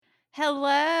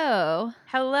Hello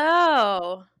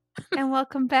Hello. and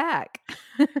welcome back.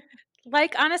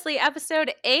 Honestly,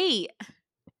 episode 8.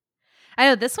 I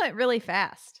know this went really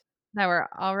fast. Now we're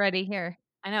already here.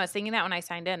 I know, I was thinking that when I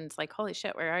signed in. It's like, holy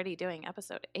shit, we're already doing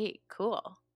episode 8.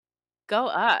 Cool. Go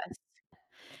us.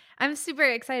 I'm super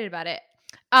excited about it.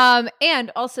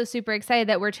 And also super excited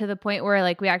that we're to the point where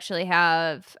like we actually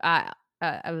have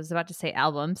I was about to say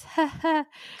albums.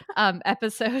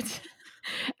 Episodes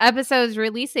episodes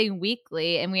releasing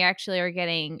weekly, and we actually are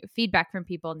getting feedback from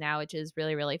people now, which is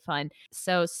really really fun.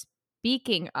 So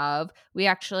speaking of, we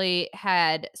actually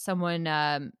had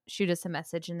someone shoot us a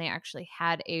message, and they actually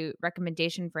had a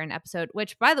recommendation for an episode,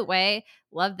 which by the way,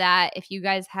 love that. If you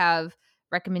guys have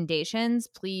recommendations,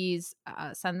 please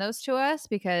send those to us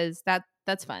because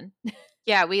that's fun.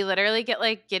 Yeah, we literally get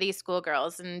like giddy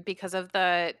schoolgirls. And because of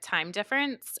the time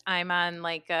difference, I'm on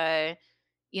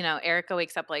Erica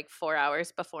wakes up like 4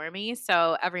 hours before me.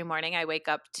 So every morning I wake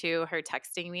up to her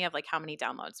texting me of like how many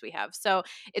downloads we have. So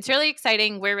it's really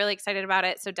exciting. We're really excited about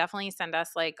it. So definitely send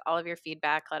us like all of your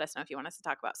feedback. Let us know if you want us to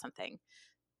talk about something.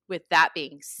 With that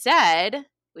being said,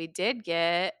 we did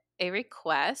get a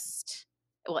request.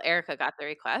 Well, Erica got the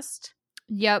request.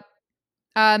 Yep.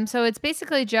 So it's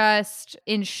basically just,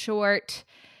 in short,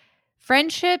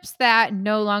 friendships that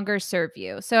no longer serve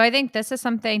you. So I think this is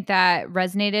something that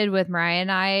resonated with Mariah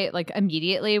and I like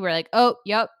immediately. We're like, oh,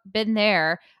 yep, been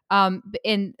there. And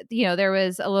there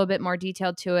was a little bit more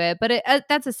detail to it, but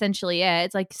that's essentially it.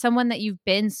 It's like someone that you've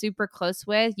been super close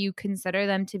with, you consider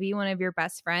them to be one of your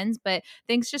best friends, but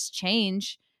things just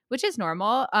change, which is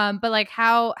normal. But like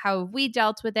how have we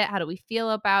dealt with it? How do we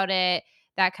feel about it?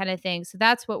 That kind of thing. So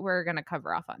that's what we're gonna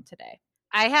cover off on today.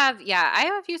 I have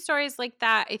a few stories like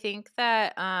that. I think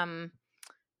that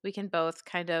we can both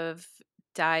kind of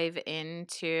dive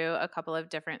into a couple of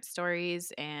different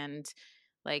stories and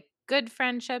like good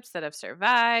friendships that have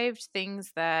survived,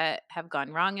 things that have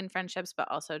gone wrong in friendships,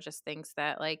 but also just things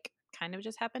that like kind of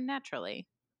just happen naturally.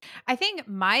 I think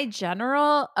my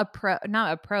general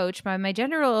not approach, but my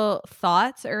general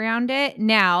thoughts around it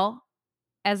now,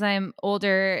 as I'm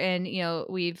older and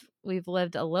we've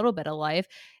lived a little bit of life,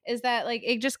 is that like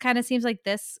it just kind of seems like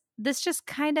this just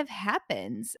kind of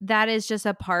happens. That is just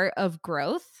a part of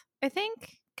growth, I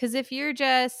think. Because if you're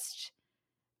just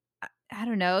I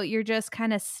don't know, you're just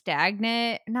kind of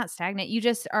stagnant, not stagnant, you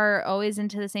just are always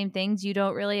into the same things, you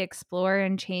don't really explore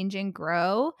and change and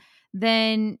grow,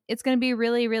 then it's going to be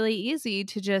really, really easy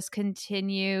to just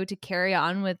continue to carry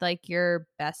on with like your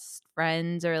best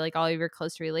friends or like all of your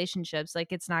close relationships.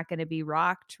 Like it's not going to be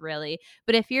rocked really.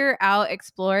 But if you're out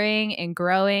exploring and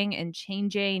growing and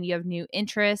changing, you have new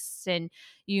interests and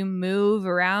you move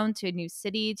around to a new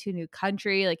city, to a new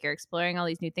country, like you're exploring all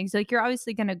these new things, like you're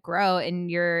obviously going to grow and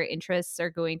your interests are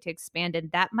going to expand. And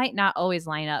that might not always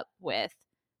line up with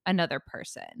another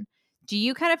person. Do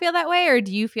you kind of feel that way? Or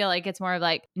do you feel like it's more of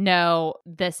like, no,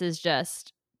 this is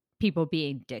just people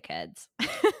being dickheads?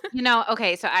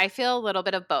 Okay, so I feel a little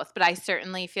bit of both, but I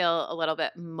certainly feel a little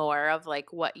bit more of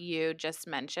like what you just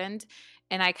mentioned.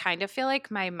 And I kind of feel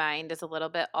like my mind is a little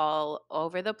bit all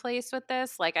over the place with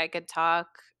this. Like I could talk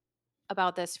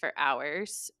about this for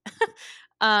hours.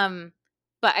 um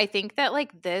but I think that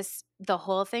like the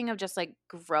whole thing of just like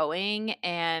growing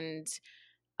and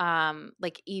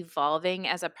like evolving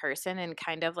as a person and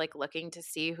kind of like looking to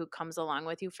see who comes along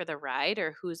with you for the ride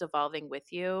or who's evolving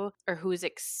with you or who's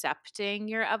accepting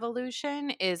your evolution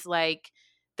is like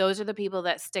those are the people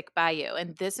that stick by you.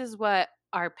 And this is what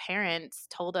our parents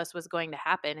told us was going to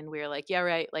happen, and we were like, yeah,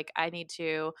 right, like I need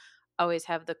to always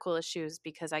have the coolest shoes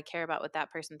because I care about what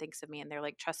that person thinks of me. And they're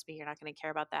like, trust me, you're not going to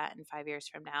care about that in 5 years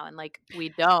from now. And like we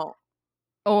don't.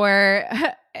 Or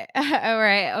or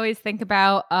I always think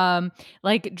about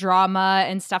like drama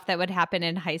and stuff that would happen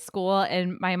in high school,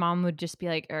 and my mom would just be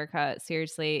like, Erica,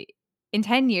 seriously, in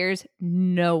 10 years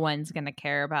no one's gonna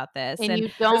care about this. And And you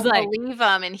I was don't like, believe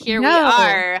them, and here we no.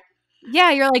 are.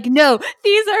 Yeah, you're like, no,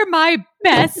 these are my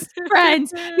best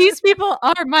friends, these people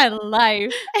are my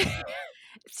life.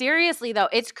 Seriously though,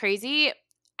 it's crazy.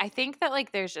 I think that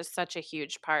like there's just such a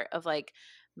huge part of like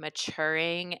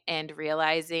maturing and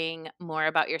realizing more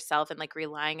about yourself and like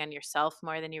relying on yourself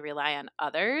more than you rely on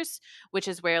others, which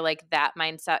is where like that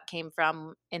mindset came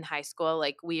from in high school.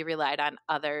 Like we relied on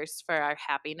others for our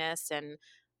happiness and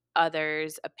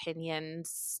others'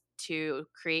 opinions to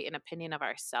create an opinion of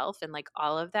ourself, and like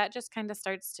all of that just kind of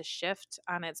starts to shift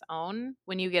on its own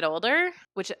when you get older,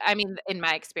 which I mean in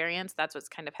my experience that's what's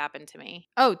kind of happened to me.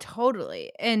 Oh,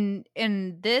 totally. And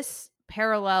this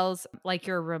parallels like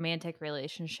your romantic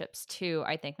relationships too,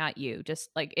 I think, not you, just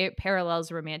like it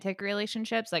parallels romantic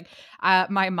relationships. Like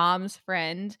my mom's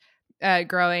friend,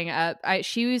 growing up.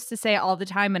 She used to say it all the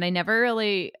time, and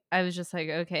I was just like,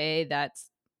 okay, that's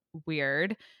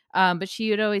weird. But she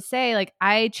would always say, like,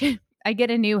 I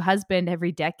get a new husband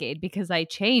every decade because I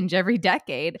change every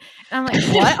decade. And I'm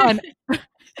like, what on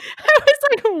I was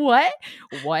like, what?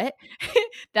 What?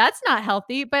 That's not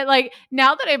healthy. But like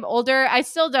now that I'm older, I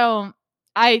still don't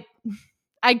I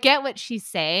I get what she's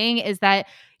saying is that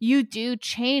you do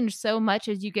change so much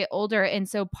as you get older. And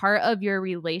so part of your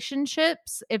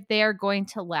relationships, if they are going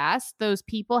to last, those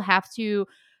people have to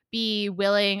be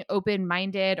willing, open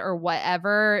minded, or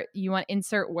whatever you want,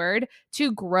 insert word,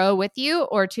 to grow with you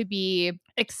or to be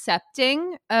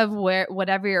accepting of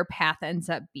whatever your path ends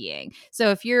up being.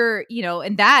 So if you're,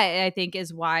 and that I think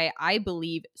is why I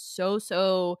believe so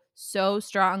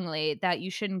strongly that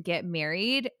you shouldn't get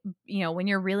married, when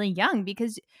you're really young,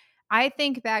 because I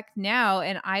think back now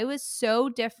and I was so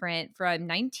different from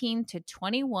 19 to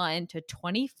 21 to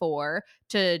 24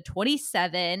 to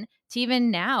 27 to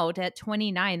even now to at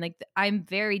 29. Like I'm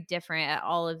very different at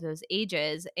all of those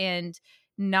ages and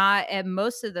not at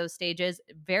most of those stages,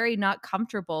 very not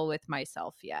comfortable with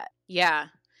myself yet. Yeah.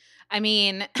 I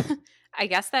mean, I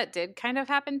guess that did kind of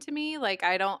happen to me. Like,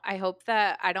 I hope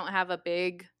that I don't have a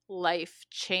big life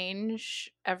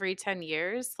change every 10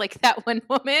 years like that one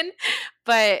woman.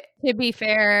 But To be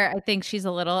fair, I think she's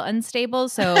a little unstable,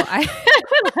 so I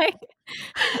like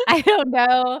I don't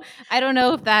know. I don't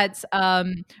know if that's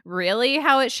really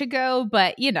how it should go,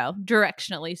 but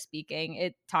directionally speaking,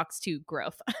 it talks to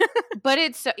growth. But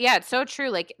it's so true.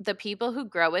 Like the people who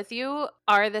grow with you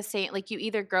are the same. Like you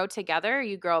either grow together or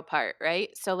you grow apart, right?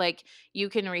 So like you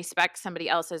can respect somebody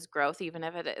else's growth even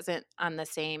if it isn't on the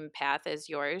same path as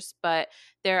yours. But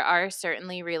there are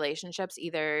certainly relationships,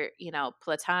 either,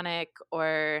 platonic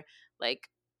or like,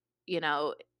 you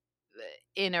know,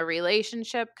 in a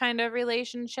relationship kind of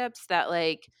relationships that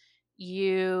like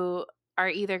you are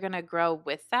either going to grow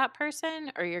with that person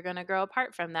or you're going to grow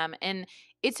apart from them, and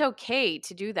it's okay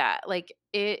to do that. Like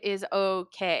it is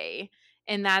okay.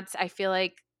 And that's, I feel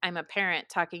like I'm a parent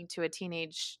talking to a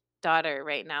teenage daughter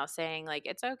right now saying like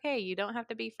it's okay, you don't have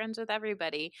to be friends with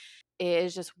everybody. It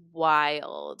is just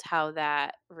wild how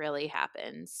that really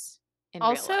happens in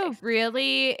real Also, life.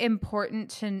 really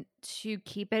important to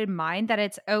keep in mind that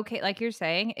it's okay, like you're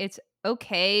saying, it's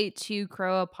okay to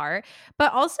grow apart,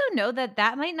 but also know that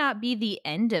that might not be the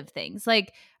end of things.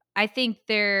 Like I think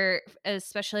there,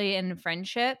 especially in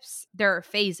friendships, there are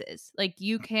phases. Like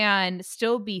you can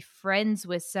still be friends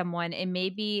with someone, and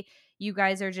maybe you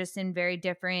guys are just in very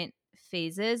different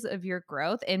phases of your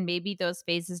growth, and maybe those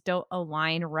phases don't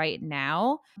align right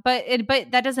now, but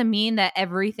that doesn't mean that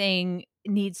everything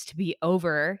needs to be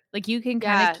over. Like you can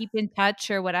kind of Yeah. keep in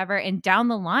touch or whatever, and down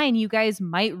the line you guys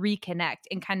might reconnect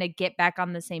and kind of get back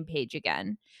on the same page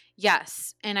again.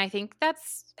 Yes, and I think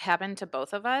that's happened to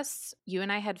both of us. You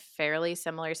and I had fairly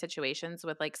similar situations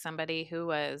with like somebody who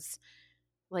was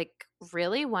like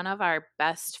really one of our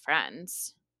best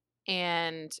friends.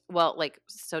 And well, like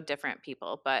so different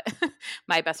people, but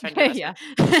my best friend, your best Yeah.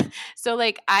 friend. So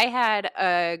like I had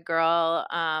a girl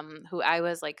who I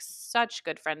was like such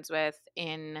good friends with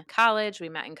in college. We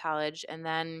met in college and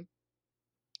then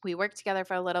we worked together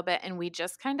for a little bit and we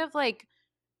just kind of like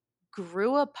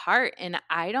grew apart, and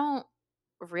I don't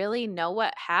really know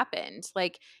what happened.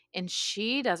 Like, and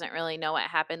she doesn't really know what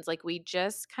happened. Like, we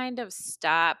just kind of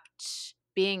stopped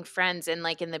being friends. And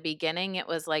like in the beginning, it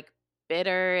was like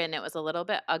bitter and it was a little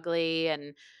bit ugly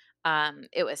and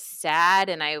it was sad.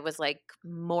 And I was like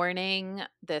mourning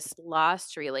this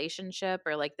lost relationship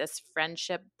or like this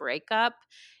friendship breakup.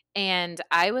 And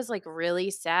I was like really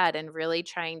sad and really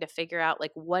trying to figure out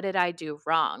like what did I do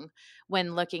wrong,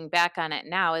 when looking back on it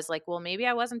now is like, well, maybe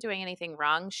I wasn't doing anything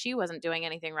wrong. She wasn't doing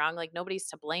anything wrong. Like nobody's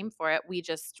to blame for it. We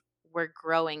just were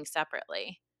growing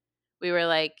separately. We were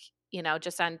like,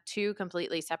 just on two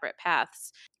completely separate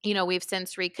paths. We've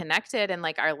since reconnected and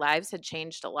like our lives had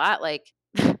changed a lot. Like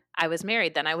I was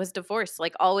married, then I was divorced,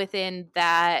 like all within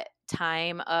that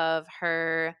time of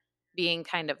her being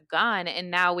kind of gone.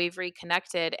 And now we've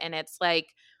reconnected and it's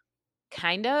like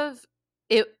kind of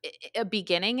a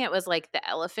beginning, it was like the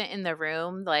elephant in the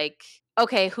room, like,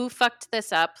 okay, who fucked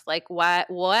this up? Like what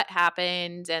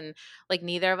happened? And like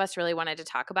neither of us really wanted to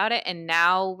talk about it. And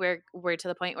now we're to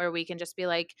the point where we can just be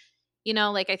like,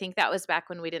 like I think that was back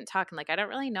when we didn't talk and like I don't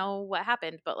really know what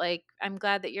happened, but like I'm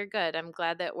glad that you're good. I'm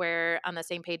glad that we're on the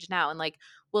same page now. And like,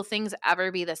 will things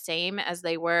ever be the same as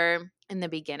they were in the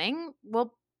beginning?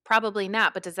 Well, probably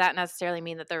not, but does that necessarily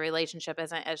mean that the relationship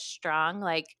isn't as strong?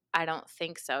 Like, I don't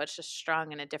think so. It's just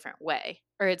strong in a different way.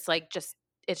 Or it's like just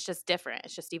it's just different.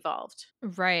 It's just evolved.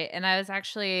 Right. And I was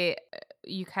actually,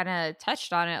 you kind of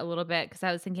touched on it a little bit because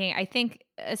I was thinking, I think,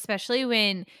 especially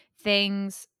when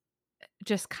things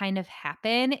just kind of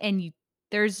happen and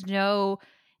there's no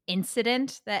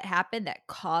incident that happened that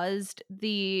caused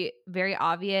the very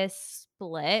obvious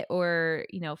split or,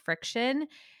 friction,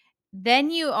 then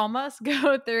you almost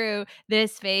go through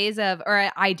this phase of, or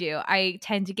I do, I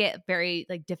tend to get very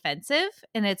like defensive.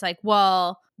 And it's like,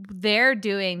 well, they're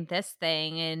doing this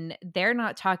thing and they're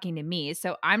not talking to me.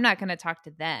 So I'm not going to talk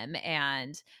to them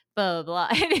and blah, blah,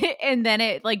 blah. And then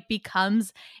it like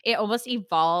becomes, it almost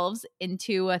evolves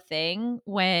into a thing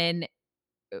when,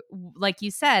 like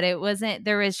you said, it wasn't,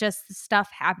 there was just stuff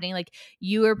happening. Like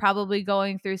you were probably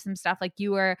going through some stuff, like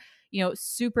you were,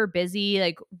 super busy,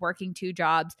 like working two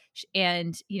jobs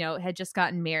and, had just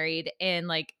gotten married. And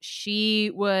like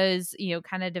she was,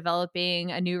 kind of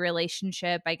developing a new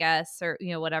relationship, I guess, or,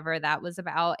 whatever that was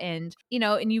about. And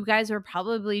you guys were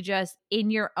probably just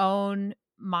in your own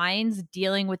minds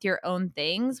dealing with your own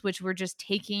things, which were just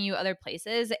taking you other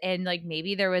places. And like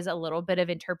maybe there was a little bit of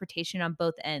interpretation on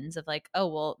both ends of like, oh,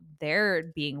 well,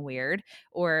 they're being weird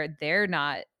or they're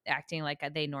not acting like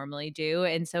they normally do.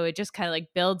 And so it just kind of like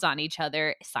builds on each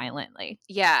other silently.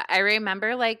 Yeah, I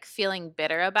remember like feeling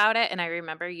bitter about it, and I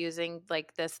remember using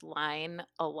like this line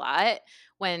a lot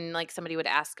when like somebody would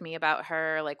ask me about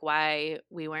her, like why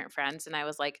we weren't friends, and I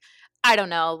was like, I don't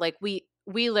know, like we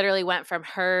literally went from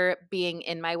her being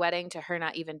in my wedding to her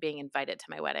not even being invited to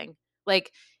my wedding.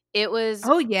 Like it was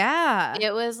Oh, yeah.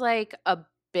 it was like a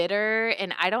bitter,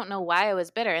 and I don't know why I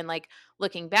was bitter, and like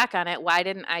looking back on it, why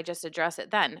didn't I just address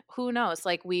it then? Who knows?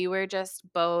 Like we were just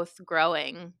both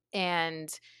growing and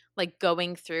like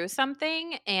going through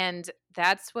something, and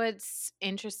that's what's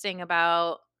interesting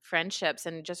about friendships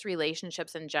and just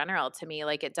relationships in general to me.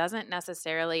 Like it doesn't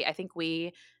necessarily, I think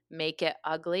we make it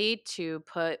ugly to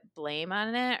put blame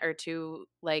on it or to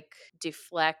like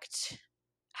deflect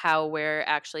how we're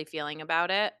actually feeling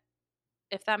about it,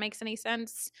 if that makes any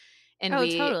sense. And Oh,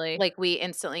 we totally. like we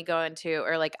instantly go into,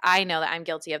 or like I know that I'm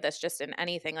guilty of this just in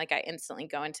anything, like I instantly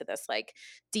go into this like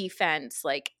defense,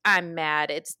 like I'm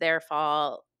mad, it's their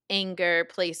fault, anger,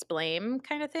 place blame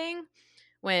kind of thing.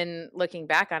 When looking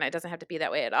back on it, it doesn't have to be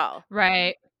that way at all.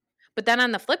 Right. But then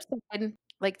on the flip side,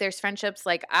 like there's friendships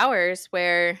like ours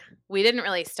where we didn't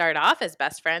really start off as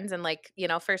best friends in like,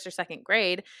 first or second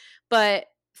grade, but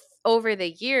over the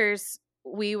years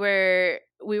we were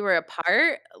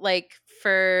apart like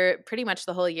for pretty much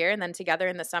the whole year and then together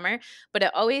in the summer. But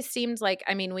it always seemed like,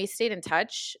 I mean, we stayed in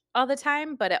touch all the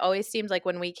time, but it always seemed like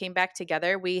when we came back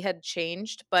together, we had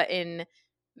changed, but in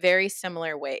very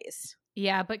similar ways.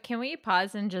 Yeah, but can we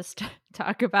pause and just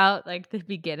talk about like the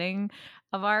beginning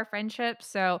of our friendship?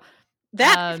 So,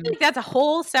 That I feel um like that's a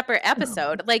whole separate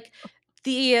episode. Like,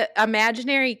 the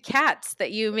imaginary cats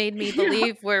that you made me yeah.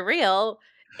 believe were real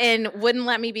and wouldn't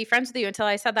let me be friends with you until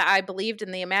I said that I believed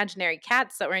in the imaginary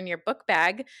cats that were in your book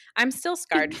bag. I'm still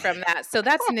scarred from that, so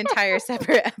that's an entire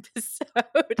separate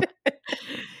episode.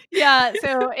 Yeah,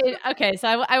 so okay,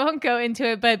 so I won't go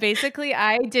into it, but basically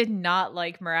I did not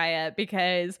like Mariah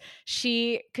because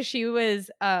she was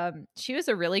a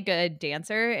really good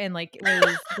dancer and like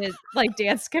did like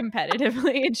dance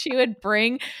competitively and she would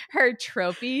bring her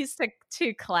trophies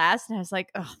to class and I was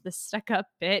like, "Oh, this stuck up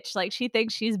bitch. Like she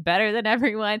thinks she's better than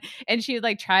everyone." And she would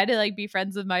like try to like be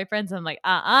friends with my friends. I'm like,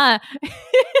 "Uh-uh."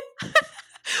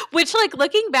 Which, like,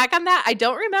 looking back on that, I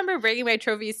don't remember bringing my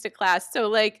trophies to class, so,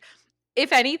 like,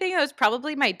 if anything, it was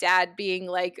probably my dad being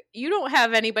like, "You don't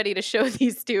have anybody to show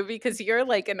these to because you're,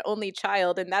 like, an only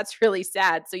child, and that's really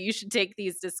sad, so you should take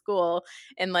these to school,"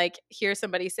 and, like, hear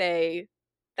somebody say,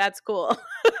 "That's cool."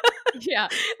 Yeah.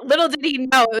 Little did he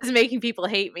know it was making people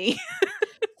hate me.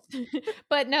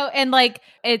 But no, and like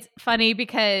it's funny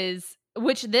because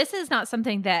which this is not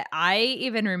something that I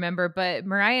even remember, but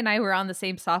Mariah and I were on the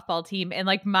same softball team and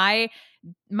like my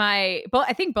both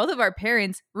I think both of our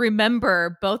parents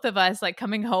remember both of us like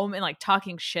coming home and like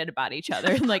talking shit about each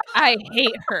other and like I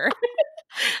hate her.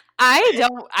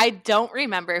 I don't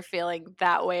remember feeling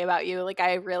that way about you, like,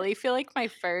 I really feel like my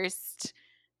first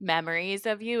memories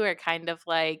of you are kind of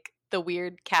like the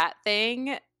weird cat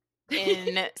thing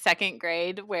in 2nd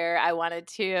grade where I wanted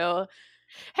to.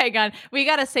 Hang on. We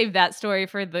got to save that story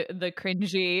for the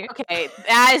cringy. Okay,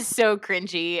 that is so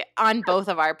cringy on both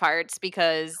of our parts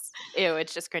because, ew,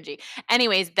 it's just cringy.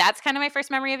 Anyways, that's kind of my first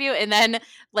memory of you, and then,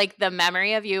 like, the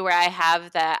memory of you where I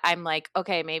have that I'm like,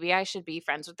 "Okay, maybe I should be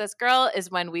friends with this girl," is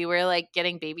when we were, like,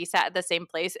 getting babysat at the same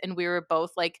place, and we were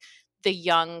both, like, the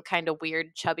young, kinda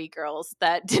weird, chubby girls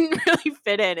that didn't really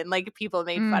fit in and, like, people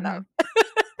made fun of. Mhm.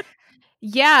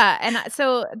 Yeah, and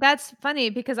so that's funny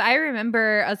because I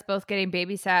remember us both getting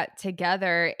babysat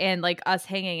together and, like, us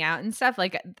hanging out and stuff,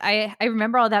 like, I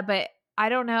remember all that, but I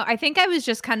don't know, I think I was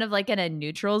just kind of, like, in a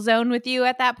neutral zone with you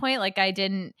at that point, like, I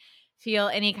didn't feel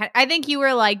any kind I think you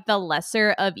were, like, the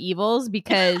lesser of evils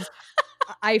because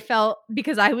I felt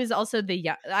because I was also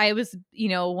I was,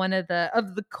 one of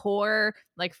the core,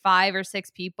 like, 5 or 6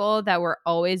 people that were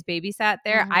always babysat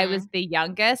there. I was Mhm. the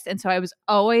youngest, and so I was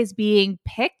always being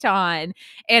picked on,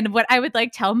 and what I would,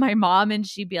 like, tell my mom, and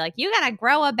she'd be like, "You gotta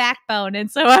grow a backbone," and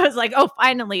so I was like, "Oh,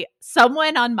 finally,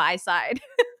 someone on my side."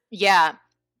 Yeah.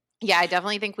 Yeah, I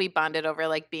definitely think we bonded over,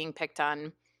 like, being picked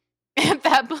on at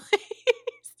that place.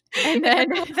 And It then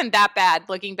really wasn't that bad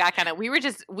looking back on it.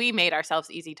 We made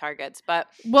ourselves easy targets, but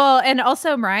well, and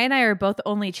also Mariah and I are both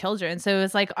only children, so it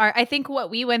was like I think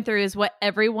what we went through is what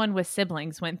everyone with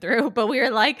siblings went through, but we were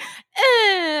like,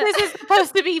 "Eh." this is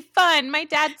supposed to be fun. My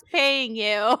dad's paying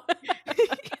you.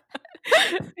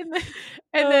 and then,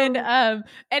 and then Oh.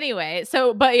 anyway,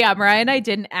 so but yeah, Mariah and I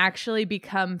didn't actually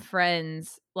become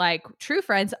friends, like true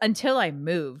friends, until I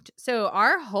moved. So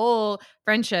our whole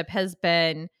friendship has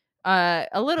been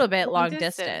a little bit Long long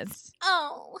distance. distance.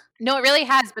 Oh. No, it really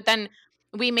has, but then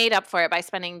we made up for it by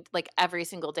spending, like, every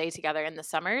single day together in the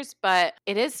summers, but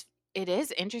it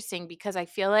is interesting because I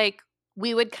feel like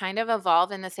we would kind of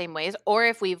evolve in the same ways, or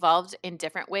if we evolved in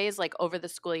different ways, like, over the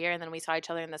school year and then we saw each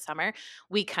other in the summer,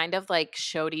 we kind of, like,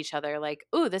 showed each other, like,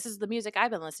 "Ooh, this is the music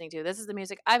I've been listening to. This is the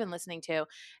music I've been listening to."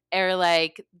 Or,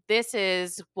 like, "This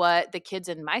is what the kids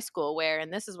in my school wear,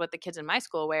 and this is what the kids in my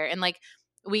school wear." And, like,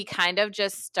 we kind of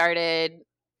just started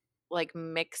like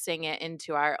mixing it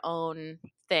into our own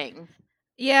thing.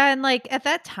 Yeah, and like at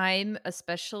that time,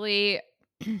 especially,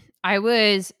 I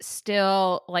was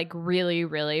still like really,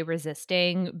 really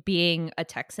resisting being a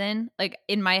Texan. Like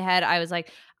in my head, I was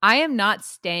like, I am not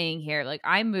staying here. Like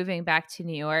I'm moving back to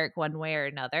New York one way or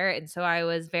another. And so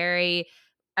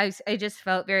I was I just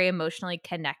felt very emotionally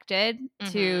connected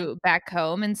Mhm. to back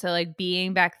home. And so like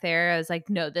being back there, I was like,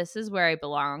 no, this is where I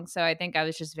belong. So I think I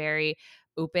was just very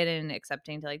open and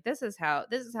accepting to like this is how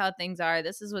things are.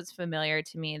 This is what's familiar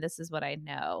to me. This is what I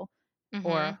know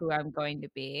or Mhm. who I'm going to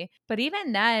be. But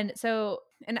even then, so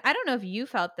and I don't know if you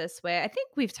felt this way. I think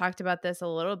we've talked about this a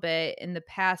little bit in the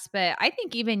past, but I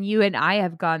think even you and I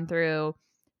have gone through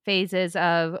phases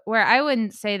of where I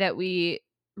wouldn't say that we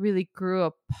really grew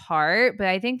apart, but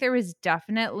I think there was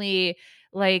definitely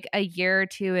like a year or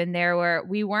two in there where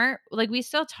we weren't like we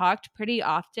still talked pretty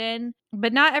often,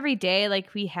 but not every day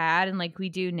like we had and like we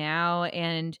do now.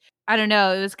 And I don't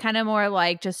know, it was kind of more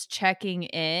like just checking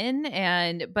in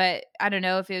and but I don't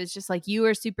know if it was just like you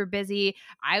were super busy.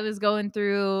 I was going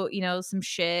through, some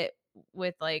shit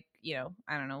with like,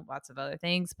 I don't know, lots of other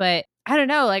things, but I don't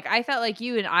know, like I felt like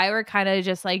you and I were kind of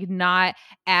just like not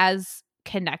as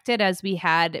connected as we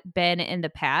had been in the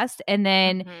past. And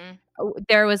then Mhm.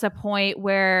 there was a point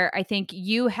where I think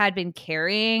you had been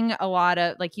carrying a lot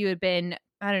of like you had been,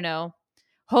 I don't know,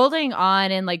 holding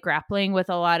on and like grappling with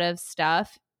a lot of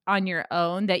stuff on your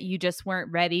own that you just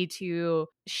weren't ready to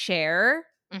share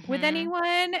with Mhm.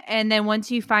 anyone. And then once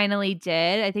you finally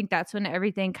did, I think that's when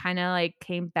everything kind of like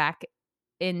came back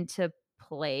into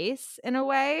place in a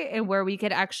way and where we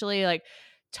could actually like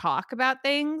talk about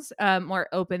things more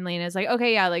openly and it's like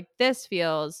okay yeah like this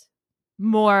feels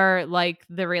more like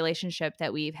the relationship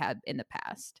that we've had in the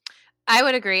past. I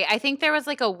would agree. I think there was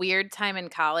like a weird time in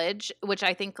college, which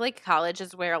I think like college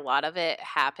is where a lot of it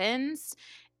happens.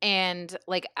 And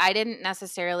like I didn't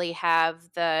necessarily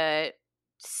have the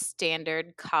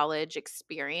standard college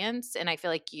experience. And I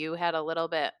feel like you had a little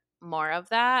bit more of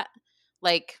that.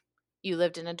 Like you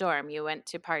lived in a dorm, you went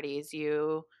to parties,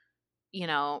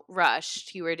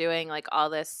 rushed. You were doing like all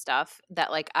this stuff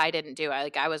that like I didn't do.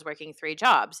 I was working 3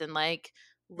 jobs and like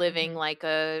living Hmm. like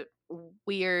a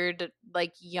weird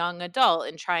like young adult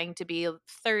and trying to be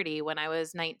 30 when I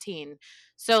was 19.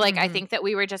 So like I Hmm. think that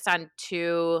we were just on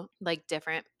two like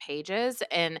different pages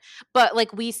but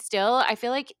like we still I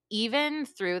feel like even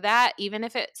through that, even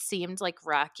if it seemed like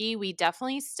rocky, we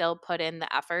definitely still put in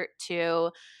the effort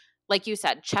to like you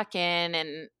said, check in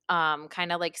and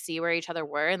kind of like see where each other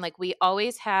were. And like we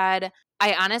always had,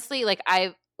 I honestly, like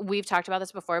we've talked about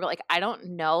this before, but like I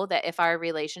don't know that if our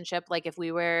relationship, like if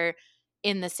we were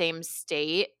in the same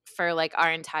state for like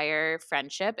our entire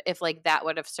friendship, if like that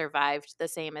would have survived the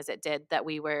same as it did, that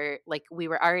we were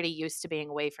already used to being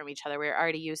away from each other. We were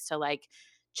already used to like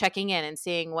checking in and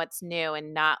seeing what's new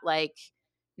and not like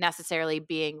necessarily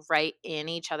being right in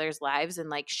each other's lives and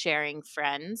like sharing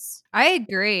friends. I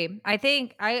agree. I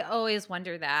think I always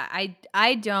wonder that.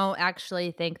 I don't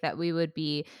actually think that we would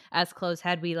be as close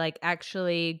had we like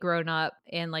actually grown up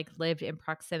and like lived in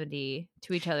proximity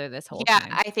to each other this whole Yeah,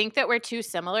 time. I think that we're too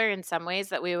similar in some ways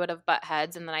that we would have butt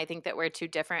heads, and then I think that we're too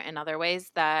different in other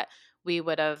ways that we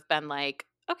would have been like,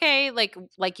 okay, like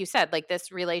you said, like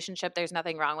this relationship, there's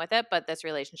nothing wrong with it, but this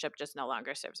relationship just no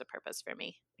longer serves a purpose for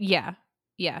me. Yeah.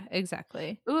 Yeah,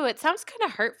 exactly. Ooh, it sounds kind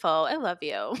of hurtful. I love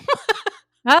you.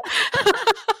 No,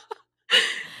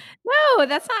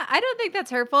 that's not I don't think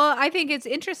that's hurtful. I think it's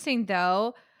interesting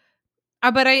though.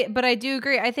 But I do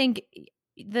agree. I think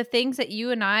the things that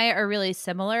you and I are really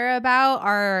similar about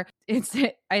are it's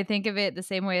I think of it the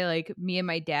same way like me and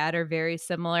my dad are very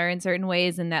similar in certain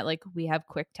ways in that like we have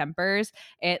quick tempers.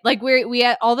 And like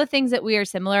all the things that we are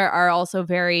similar are also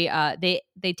very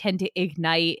they tend to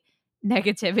ignite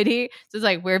negativity. So it's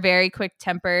like we're very quick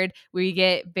tempered. We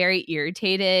get very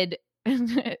irritated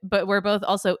but we're both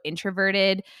also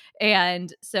introverted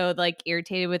and so like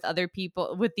irritated with other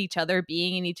people with each other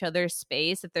being in each other's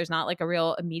space if there's not like a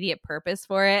real immediate purpose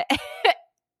for it.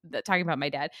 Talking about my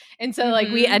dad. And so like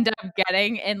we Mhm. end up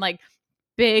getting in like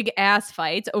big ass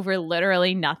fights over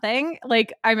literally nothing.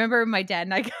 Like I remember my dad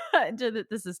and I got into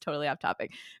this is totally off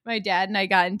topic. My dad and I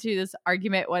got into this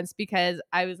argument once because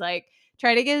I was like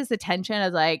trying to get his attention. I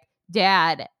was like,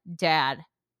 dad, dad,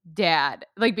 dad,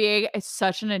 like being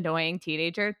such an annoying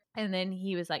teenager. And then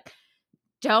he was like,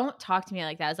 don't talk to me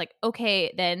like that. I was like,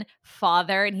 okay, then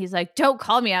father. And he's like, don't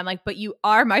call me. I'm like, but you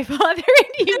are my father.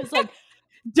 And he was like,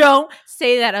 don't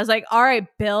say that. I was like, all right,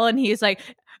 Bill. And he's like,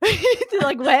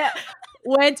 like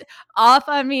went off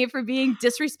on me for being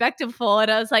disrespectful.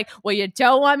 And I was like, well, you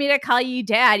don't want me to call you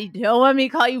dad. You don't want me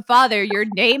to call you father. Your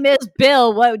name is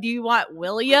Bill. What do you want,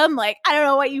 William? Like, I don't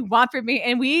know what you want from me.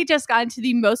 And we just got into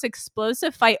the most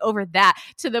explosive fight over that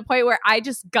to the point where I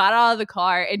just got out of the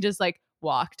car and just like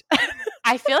walked.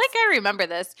 I feel like I remember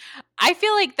this. I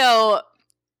feel like though,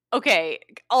 okay,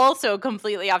 also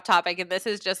completely off topic, and this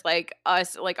is just like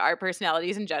us, like our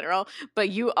personalities in general, but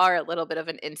you are a little bit of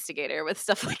an instigator with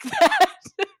stuff like that.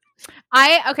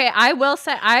 I will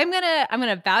say I'm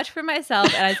gonna vouch for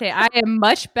myself and I say I am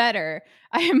much better.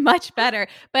 I am much better.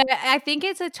 But I think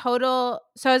it's a total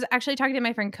so I was actually talking to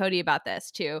my friend Cody about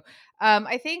this too.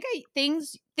 I think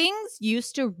things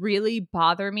used to really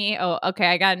bother me. Oh, okay,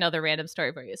 I got another random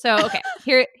story for you. So okay,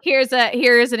 here's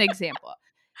an example.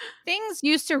 Things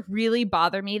used to really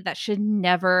bother me that should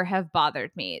never have bothered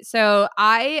me. So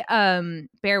I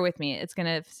bear with me. It's going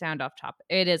to sound off topic.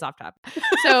 It is off topic.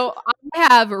 So I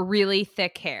have really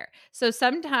thick hair. So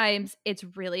sometimes it's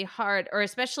really hard or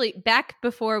especially back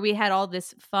before we had all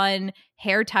this fun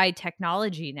hair tie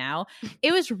technology now,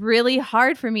 it was really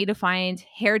hard for me to find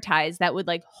hair ties that would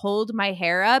like hold my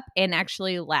hair up and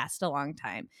actually last a long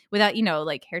time without,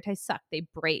 like hair ties suck. They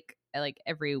break like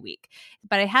every week.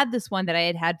 But I had this one that I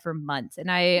had had for months and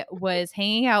I was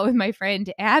hanging out with my friend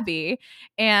Abby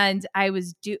and I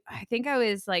think I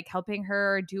was like helping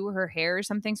her do her hair or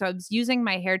something. So I was using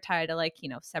my hair tie to like,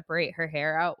 separate her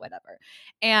hair out, whatever.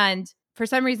 And for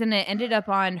some reason it ended up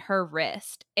on her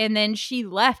wrist and then she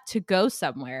left to go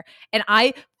somewhere and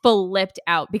I flipped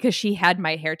out because she had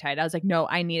my hair tied. I was like, no,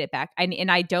 I need it back.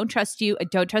 And I don't trust you. I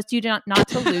don't trust you not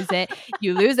to lose it.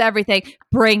 You lose everything.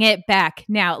 Bring it back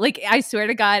now. Like, I swear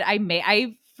to God,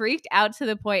 I freaked out to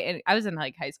the point, and I was in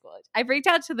like high school. I freaked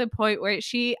out to the point where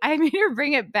I made her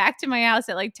bring it back to my house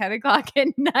at like 10 o'clock at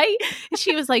night.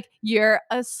 She was like, you're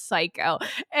a psycho.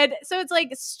 And so it's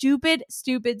like stupid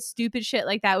shit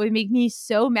like that would make me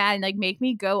so mad and like make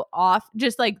me go off,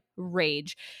 just like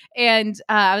rage. And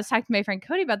I was talking to my friend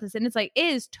Cody about this, and it's like, it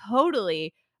is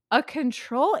totally a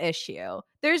control issue.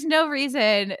 There's no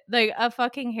reason like a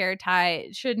fucking hair tie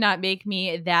should not make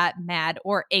me that mad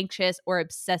or anxious or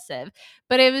obsessive.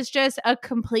 But it was just a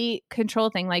complete control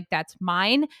thing. Like, that's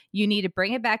mine. You need to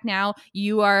bring it back now.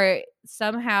 You are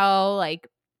somehow like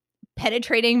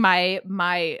penetrating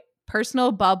my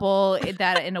personal bubble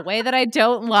that in a way that I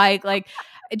don't like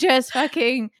just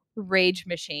fucking rage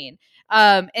machine.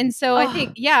 And so I think,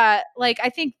 Oh, yeah, like I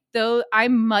think though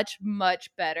I'm much, much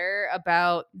better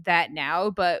about that now.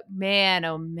 But man,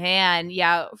 oh man,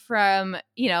 yeah, from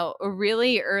a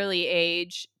really early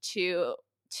age to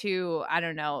I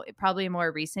don't know, probably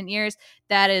more recent years,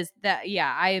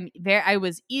 yeah, I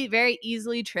was very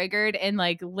easily triggered and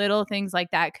like little things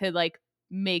like that could like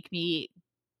make me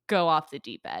go off the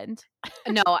deep end.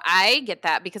 no, I get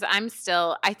that because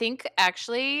I think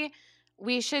actually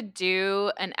we should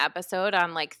do an episode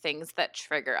on like things that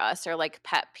trigger us or like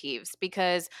pet peeves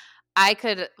because I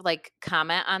could like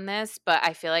comment on this, but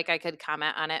I feel like I could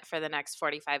comment on it for the next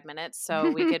 45 minutes.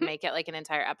 So we could make it like an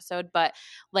entire episode. But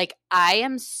like, I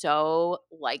am so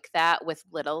like that with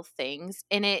little things.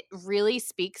 And it really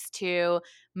speaks to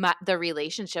the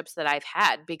relationships that I've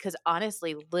had because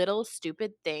honestly, little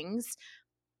stupid things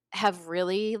have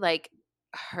really like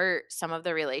hurt some of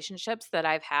the relationships that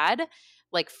I've had,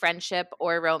 like friendship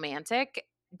or romantic,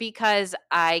 because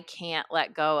I can't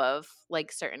let go of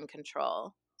like certain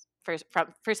control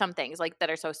for some things like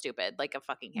that are so stupid, like a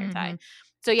fucking hair tie. Mhm.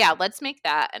 So yeah, let's make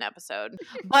that an episode.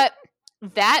 But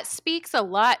that speaks a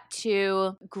lot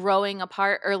to growing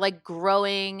apart or like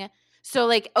growing. So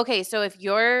like okay, so if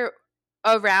you're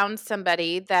around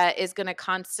somebody that is going to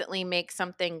constantly make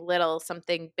something little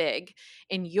something big,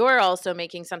 and you're also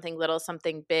making something little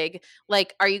something big,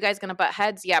 like are you guys going to butt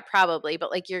heads? Yeah, probably, but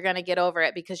like you're going to get over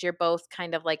it because you're both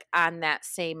kind of like on that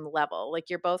same level, like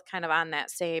you're both kind of on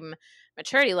that same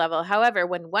maturity level. However,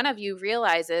 when one of you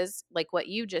realizes like what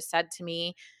you just said to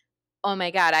me, oh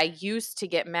my God, I used to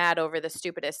get mad over the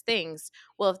stupidest things.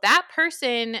 Well, if that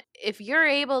person, if you're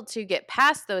able to get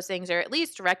past those things or at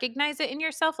least recognize it in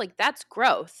yourself, like that's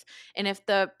growth. And if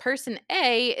the person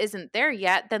A isn't there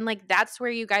yet, then like that's where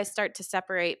you guys start to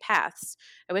separate paths.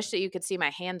 I wish that you could see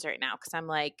my hands right now because I'm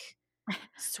like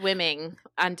swimming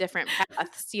on different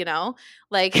paths, you know?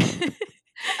 Like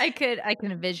I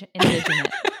can envision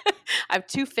it. I have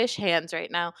two fish hands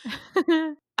right now.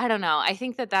 I don't know. I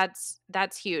think that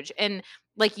that's huge. And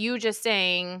like you just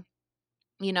saying,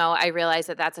 you know, I realize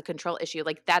that that's a control issue.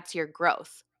 Like that's your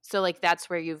growth. So like that's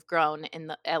where you've grown in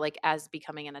the like as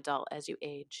becoming an adult as you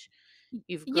age.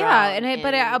 You've Yeah, grown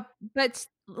but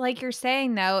in like you're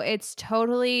saying though, it's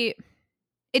totally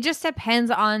it just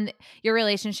depends on your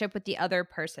relationship with the other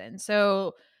person.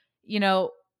 So, you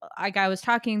know, like I was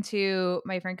talking to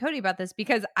my friend Cody about this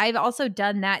because I've also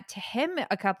done that to him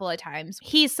a couple of times.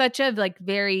 He's such a like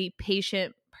very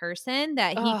patient person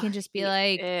that he oh, can just be he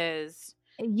like, is.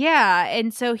 yeah.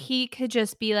 And so he could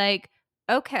just be like,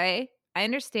 okay, I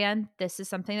understand this is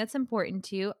something that's important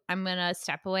to you. I'm going to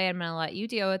step away. I'm going to let you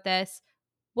deal with this.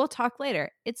 We'll talk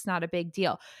later. It's not a big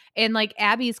deal. And like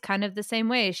Abby's kind of the same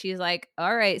way. She's like,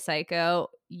 all right, psycho,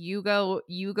 you go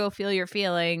feel your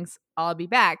feelings. I'll be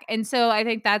back. And so I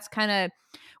think that's kind of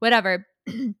whatever.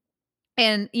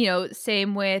 And, you know,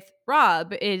 same with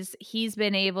Rob is he's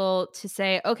been able to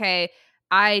say, okay,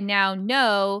 I now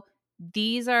know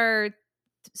these are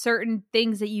certain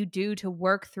things that you do to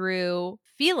work through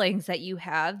feelings that you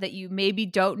have that you maybe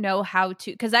don't know how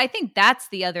to, because I think that's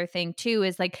the other thing too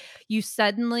is like you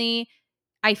suddenly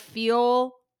I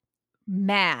feel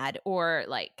mad or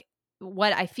like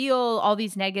what I feel all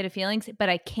these negative feelings, but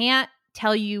I can't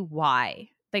tell you why.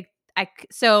 Like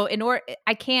so in order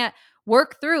I can't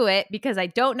work through it because I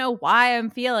don't know why I'm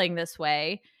feeling this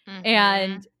way.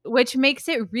 And Mhm. which makes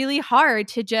it really hard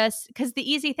to just because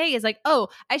the easy thing is like, oh,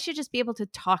 I should just be able to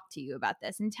talk to you about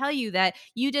this and tell you that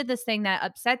you did this thing that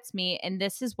upsets me. And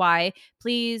this is why.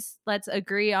 Please let's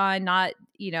agree on not,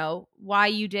 you know, why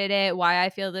you did it, why I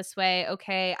feel this way.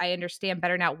 Okay, I understand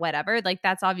better now, whatever. Like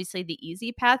that's obviously the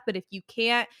easy path. But if you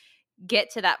can't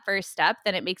get to that first step,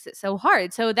 then it makes it so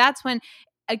hard. So that's when,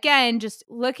 again, just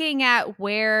looking at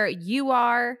where you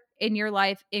are in your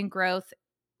life in growth,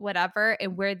 whatever,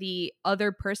 and where the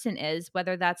other person is,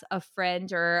 whether that's a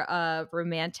friend or a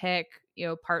romantic, you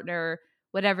know, partner,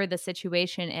 whatever the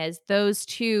situation is, those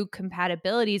two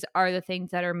compatibilities are the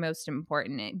things that are most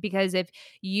important. Because if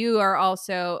you are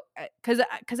also,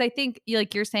 because I think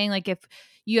like you're saying, like if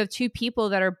you have two people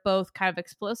that are both kind of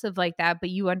explosive like that, but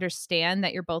you understand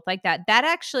that you're both like that, that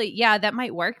actually, yeah, that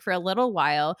might work for a little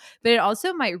while, but it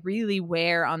also might really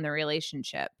wear on the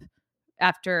relationship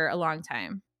after a long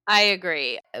time. I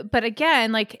agree. But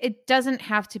again, like it doesn't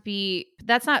have to be,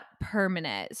 that's not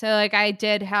permanent. So like I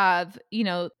did have, you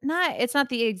know, not it's not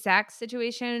the exact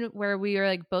situation where we were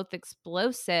like both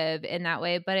explosive in that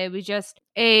way, but it was just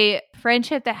a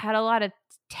friendship that had a lot of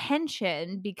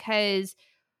tension because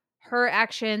her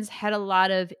actions had a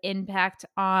lot of impact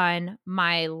on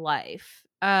my life.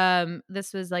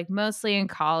 This was like mostly in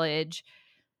college,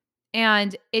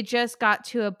 and it just got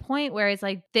to a point where it's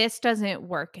like this doesn't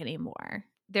work anymore.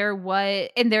 There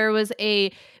was a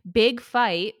big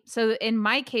fight. So in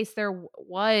my case there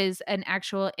was an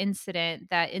actual incident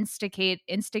that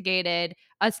instigated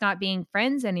us not being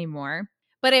friends anymore.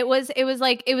 But it was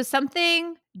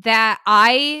something that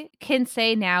I can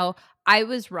say now I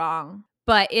was wrong,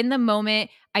 but in the moment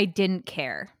I didn't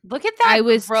care. Look at I that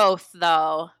was growth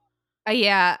though.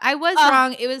 yeah, I was Oh,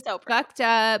 wrong. It was so proud. fucked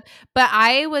up, but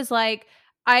I was like,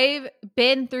 I've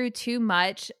been through too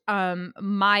much.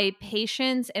 My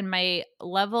patience and my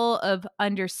level of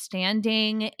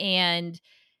understanding and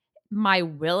my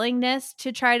willingness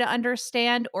to try to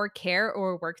understand or care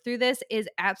or work through this is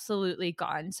absolutely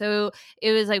gone. So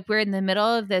it was like we're in the middle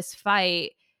of this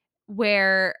fight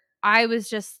where I was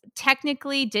just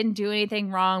technically didn't do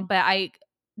anything wrong, but I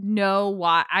know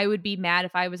why I would be mad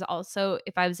if I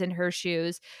was in her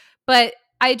shoes. But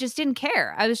I just didn't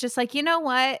care. I was just like, you know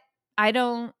what? I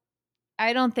don't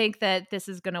I don't think that this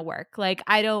is going to work. Like,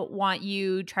 I don't want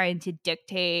you trying to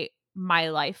dictate my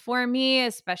life for me,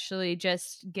 especially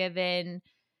just given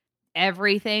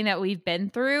everything that we've been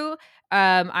through.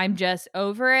 I'm just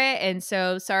over it. And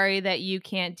so sorry that you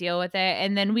can't deal with it.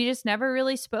 And then we just never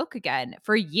really spoke again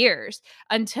for years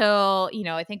until,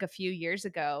 I think a few years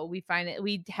ago, we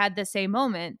had the same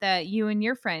moment that you and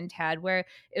your friend had where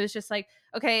it was just like,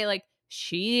 okay, like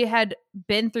she had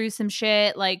been through some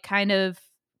shit, like kind of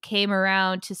came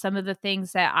around to some of the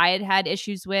things that I had had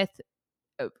issues with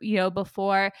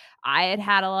before. I had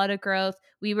had a lot of growth.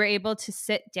 We were able to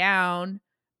sit down,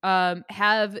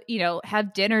 have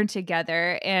dinner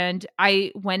together. And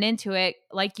I went into it,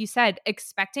 like you said,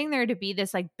 expecting there to be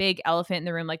this like big elephant in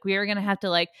the room. Like we were going to have to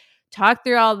like talk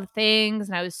through all the things.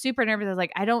 And I was super nervous. I was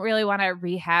like, I don't really want to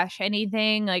rehash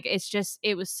anything. Like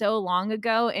it was so long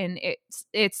ago and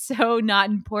it's so not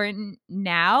important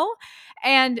now.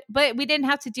 But we didn't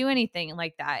have to do anything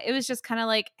like that. It was just kind of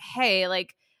like, hey,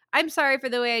 like, I'm sorry for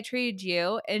the way I treated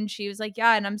you. And she was like,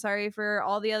 yeah, and I'm sorry for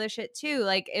all the other shit too.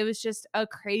 Like it was just a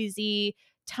crazy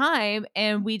time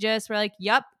and we just were like,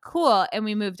 yep, cool, and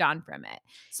we moved on from it.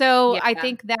 So Yeah. I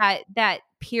think that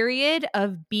period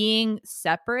of being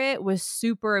separate was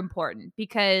super important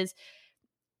because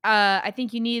I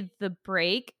think you need the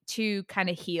break to kind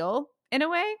of heal in a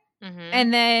way.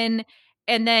 Mhm.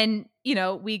 And then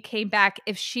we came back.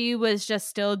 If she was just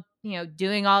still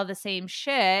doing all the same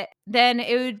shit, then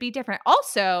it would be different.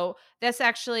 Also, this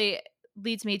actually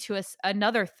leads me to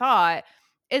another thought,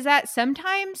 is that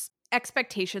sometimes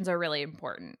expectations are really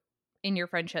important in your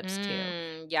friendships too.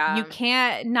 You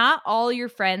Yeah. not all your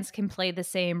friends can play the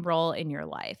same role in your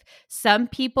life. Some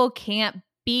people can't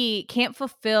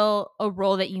fulfill a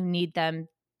role that you need them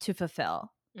to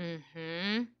fulfill.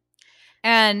 Mhm.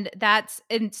 And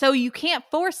so you can't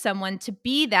force someone to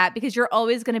be that because you're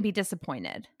always going to be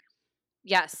disappointed.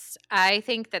 Yes, I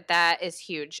think that that is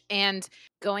huge. And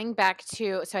going back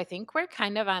to, so I think we're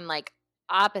kind of on like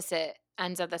opposite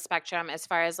ends of the spectrum as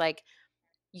far as like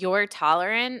your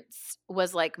tolerance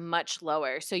was like much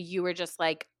lower. So you were just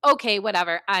like, okay,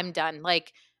 whatever, I'm done.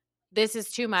 Like, this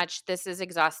is too much. This is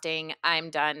exhausting. I'm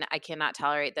done. I cannot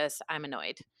tolerate this. I'm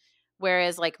annoyed.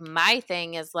 Whereas, like, my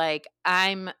thing is like,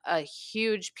 I'm a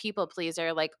huge people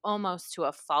pleaser, like almost to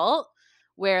a fault,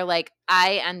 where like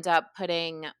I end up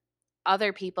putting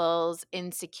other people's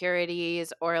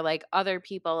insecurities or like other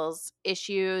people's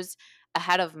issues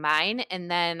ahead of mine,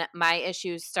 and then my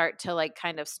issues start to like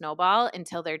kind of snowball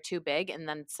until they're too big, and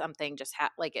then something just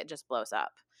like it just blows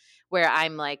up where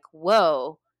I'm like,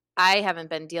 whoa, I haven't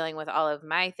been dealing with all of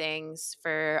my things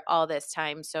for all this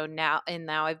time, so now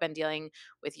I've been dealing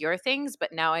with your things,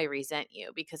 but now I resent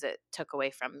you because it took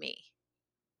away from me.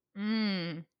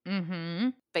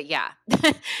 Mhm. But yeah,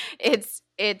 it's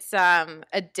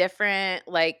a different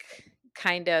like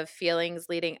kind of feelings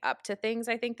leading up to things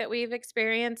I think that we've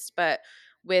experienced, but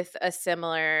with a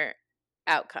similar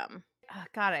outcome. Oh,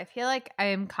 God, I feel like I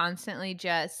am constantly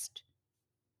just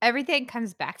everything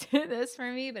comes back to this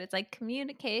for me, but it's like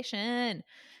communication.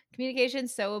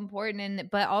 Communication's so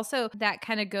important, but also that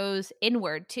kind of goes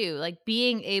inward too. Like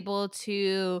being able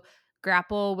to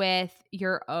grapple with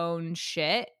your own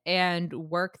shit and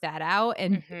work that out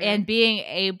and Mhm. being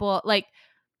able like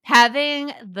having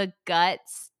the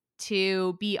guts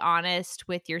to be honest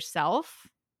with yourself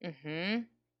Mhm.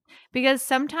 because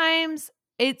sometimes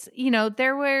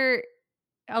there were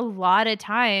a lot of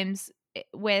times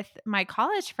with my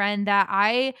college friend that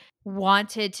I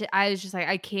was just like,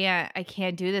 I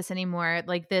can't do this anymore.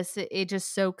 Like this, it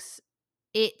just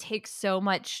it takes so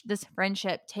much, this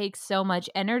friendship takes so much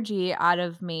energy out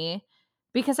of me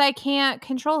because I can't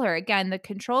control her. Again, the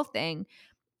control thing.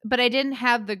 But I didn't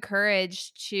have the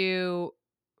courage to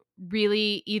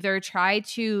really either try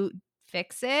to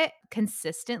fix it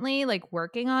consistently, like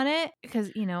working on it,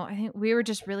 because, I think we were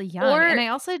just really young. And Or I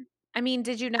also I mean,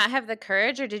 did you not have the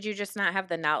courage or did you just not have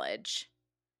the knowledge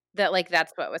that like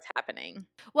that's what was happening?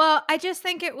 Well, I just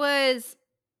think it was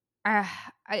uh,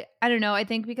 I don't know. I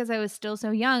think because I was still so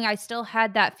young, I still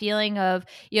had that feeling of,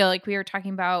 like we were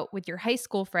talking about with your high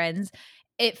school friends.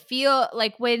 it feel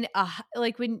like when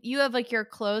you have like your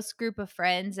close group of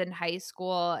friends in high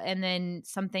school and then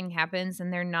something happens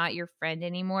and they're not your friend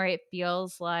anymore, it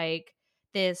feels like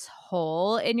this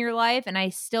hole in your life. And I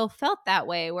still felt that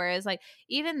way, whereas like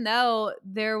even though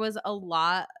there was a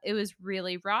lot, it was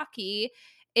really rocky,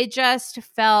 it just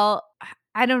felt,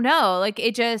 I don't know, like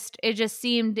it just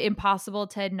seemed impossible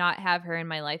to not have her in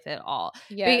my life at all.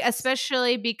 Yes.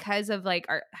 Especially because of like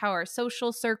how our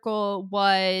social circle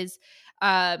was,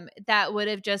 that would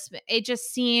have just, it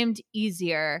just seemed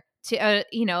easier to,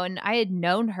 and I had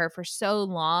known her for so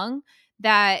long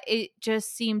that it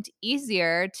just seemed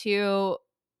easier to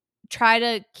try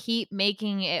to keep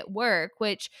making it work,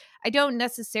 which I don't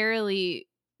necessarily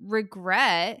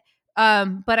regret.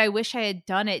 But I wish I had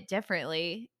done it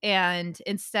differently. And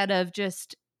instead of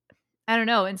just, I don't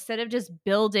know, instead of just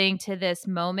building to this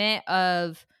moment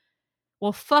of,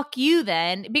 well, fuck you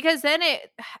then. Because then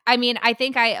I mean, I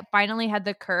think I finally had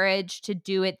the courage to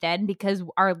do it then because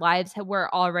our lives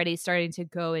were already starting to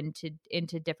go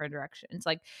into different directions.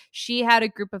 Like she had a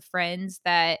group of friends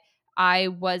that I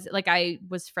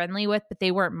was friendly with, but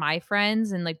they weren't my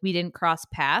friends and like we didn't cross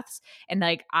paths. And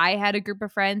like I had a group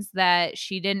of friends that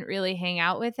she didn't really hang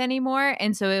out with anymore.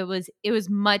 And so it was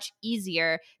much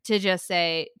easier to just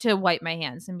say, to wipe my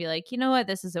hands and be like, you know what,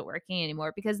 this isn't working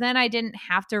anymore, because then I didn't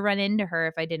have to run into her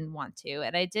if I didn't want to.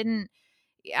 And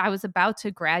I was about to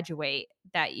graduate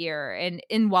that year,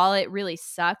 and while it really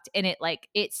sucked and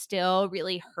it still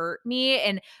really hurt me,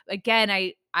 and again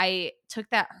I took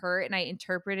that hurt and I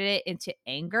interpreted it into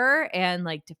anger and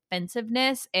like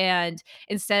defensiveness, and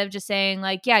instead of just saying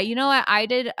like, yeah, you know what, I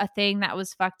did a thing that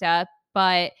was fucked up,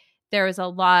 but there was a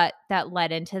lot that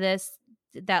led to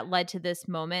this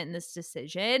moment and this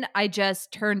decision. I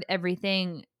just turned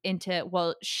everything into,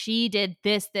 well, she did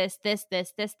this,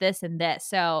 and this.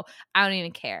 So I don't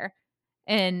even care.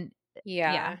 And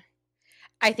yeah. Yeah.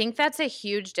 I think that's a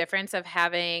huge difference of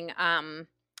having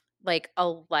like a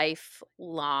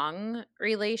lifelong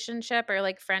relationship or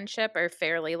like friendship or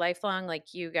fairly lifelong,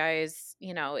 like you guys,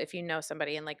 if you know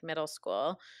somebody in like middle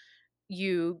school,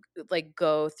 you like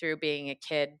go through being a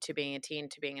kid to being a teen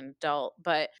to being an adult.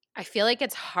 But I feel like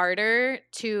it's harder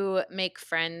to make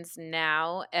friends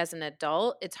now as an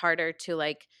adult. It's harder to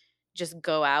like just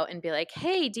go out and be like,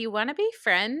 hey, do you want to be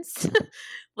friends?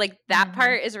 Like that Mhm.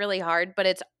 part is really hard, but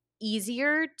it's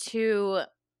easier to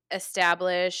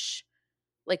establish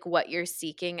like what you're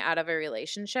seeking out of a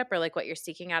relationship or like what you're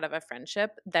seeking out of a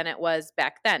friendship than it was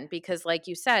back then, because like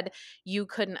you said, you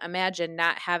couldn't imagine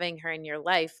not having her in your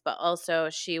life, but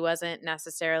also she wasn't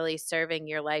necessarily serving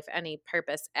your life any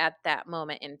purpose at that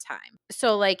moment in time.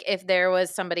 So like if there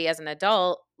was somebody as an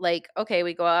adult, like okay,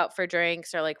 we go out for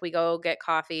drinks or like we go get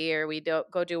coffee or we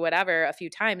go do whatever a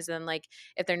few times, and then like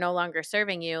if they're no longer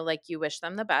serving you, like you wish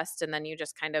them the best and then you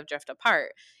just kind of drift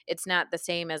apart. It's not the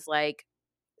same as like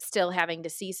still having to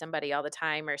see somebody all the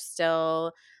time or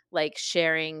still like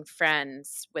sharing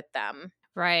friends with them.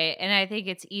 Right. And I think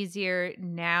it's easier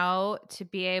now to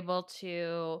be able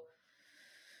to,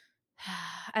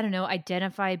 I don't know,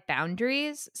 identify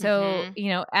boundaries. So,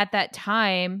 Mhm. at that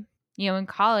time, in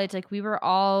college, like we were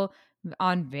all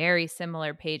on very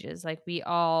similar pages. Like we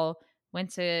all went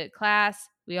to class,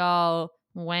 we all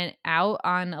went out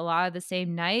on a lot of the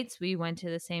same nights, we went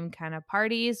to the same kind of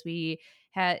parties, we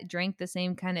had drank the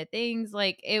same kind of things.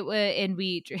 Like it was, and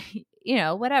we,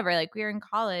 whatever. Like we were in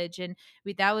college, and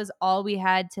that was all we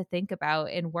had to think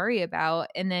about and worry about.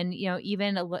 And then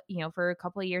even for a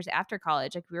couple of years after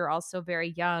college, like we were all so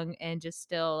very young and just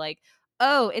still like,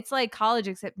 oh, it's like college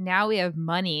except now we have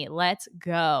money, let's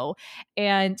go.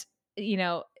 And you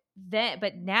know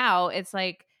but now it's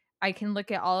like I can look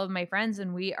at all of my friends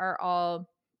and we are all,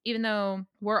 even though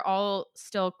we're all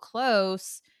still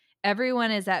close, everyone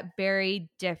is at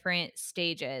very different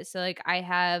stages. So like I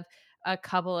have a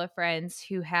couple of friends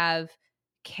who have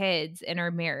kids and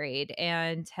are married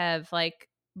and have like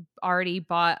already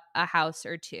bought a house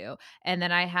or two. And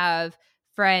then I have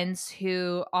friends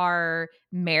who are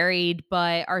married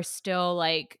but are still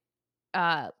like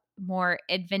uh more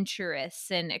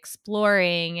adventurous and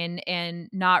exploring and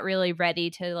not really ready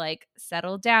to like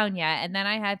settle down yet. And then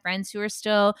I had friends who are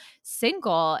still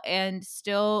single and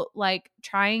still like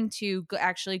trying to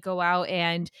actually go out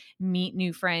and meet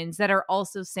new friends that are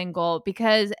also single,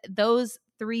 because those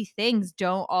three things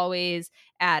don't always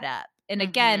add up. And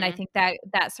again, I Mhm. think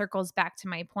that circles back to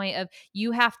my point of,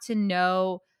 you have to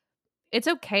know it's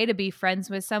okay to be friends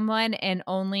with someone and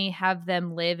only have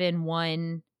them live in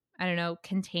one, I don't know,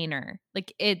 container.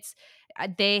 Like it's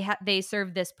they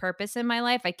serve this purpose in my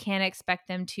life. I can't expect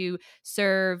them to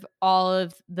serve all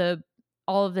of the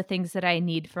all of the things that I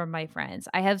need from my friends.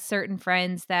 I have certain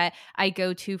friends that I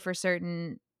go to for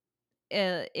certain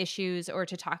issues or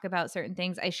to talk about certain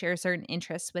things. I share certain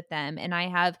interests with them. And I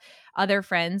have other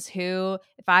friends who,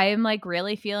 if I am like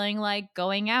really feeling like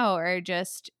going out or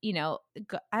just,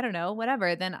 I don't know,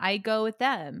 whatever, then I go with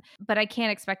them. But I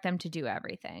can't expect them to do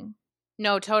everything.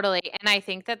 No, totally. And I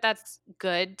think that that's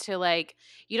good to like,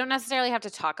 you don't necessarily have to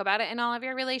talk about it in all of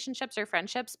your relationships or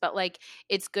friendships, but like,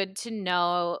 it's good to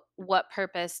know what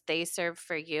purpose they serve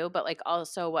for you, but like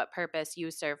also what purpose you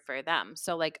serve for them.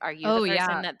 So, like, are you the Oh, person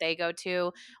yeah. that they go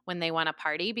to when they want to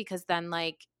party? Because then,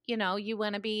 like, you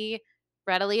want to be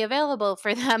readily available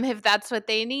for them if that's what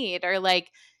they need. Or like,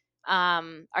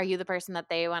 are you the person that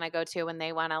they want to go to when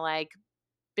they want to like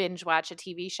binge watch a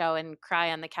TV show and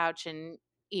cry on the couch and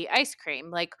eat ice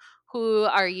cream? Like, who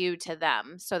are you to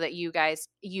them so that you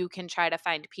can try to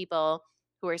find people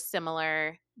who are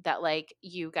similar, that like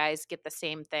you guys get the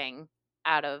same thing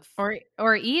out of.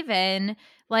 Or even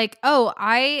like, "Oh,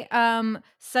 I,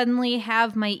 suddenly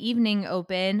have my evening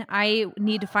open. I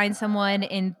need to find someone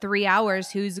in 3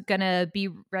 hours who's gonna be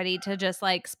ready to just,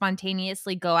 like,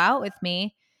 spontaneously go out with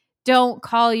me." Don't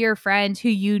call your friend who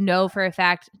you know for a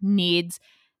fact needs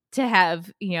to have,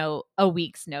 a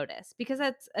week's notice, because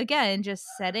that's, again, just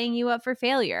setting you up for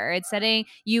failure. It's setting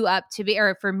you up to be,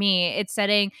 or for me, it's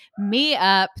setting me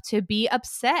up to be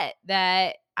upset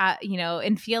that,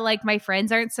 and feel like my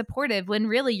friends aren't supportive when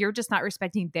really you're just not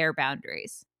respecting their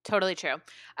boundaries. Totally true.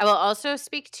 I will also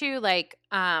speak to like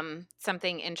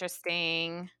something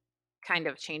interesting, kind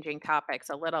of changing topics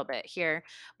a little bit here,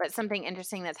 but something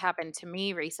interesting that's happened to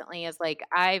me recently is like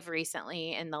I've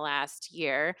recently in the last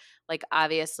year, like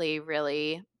obviously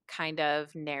really kind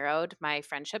of narrowed my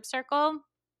friendship circle,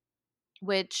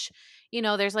 which,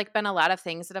 there's like been a lot of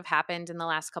things that have happened in the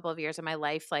last couple of years of my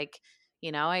life. Like,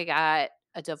 I got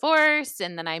a divorce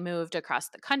and then I moved across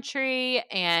the country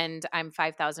and I'm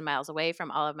 5,000 miles away from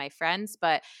all of my friends.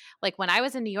 But like when I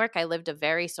was in New York, I lived a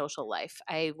very social life.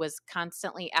 I was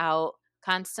constantly out,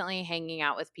 constantly hanging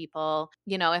out with people.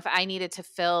 If I needed to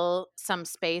fill some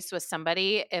space with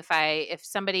somebody, if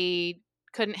somebody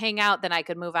couldn't hang out, then I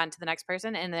could move on to the next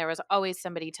person. And there was always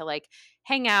somebody to like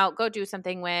hang out, go do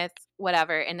something with,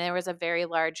 whatever. And there was a very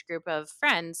large group of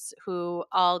friends who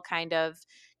all kind of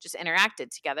just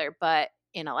interacted together. But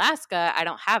in Alaska, I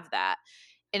don't have that.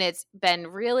 And it's been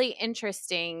really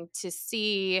interesting to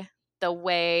see the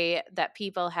way that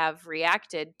people have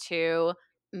reacted to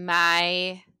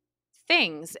my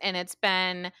things. And it's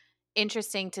been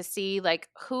interesting to see like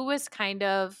who was kind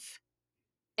of,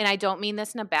 and I don't mean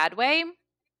this in a bad way,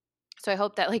 so I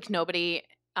hope that like nobody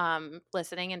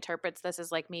listening interprets this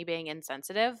as like me being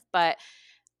insensitive, but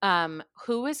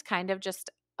who was kind of just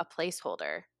a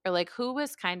placeholder, or like who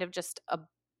was kind of just a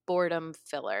boredom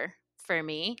filler for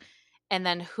me, and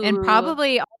then And who.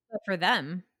 probably also for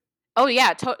them. Oh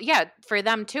yeah, yeah, for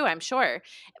them too, I'm sure.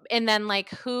 And then like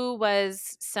who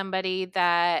was somebody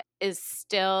that is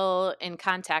still in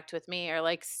contact with me, or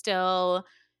like still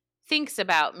thinks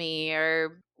about me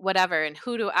or whatever, and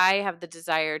who do I have the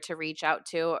desire to reach out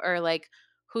to, or like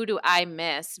who do I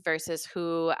miss versus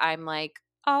who I'm like,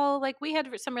 oh, like we had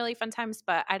some really fun times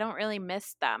but I don't really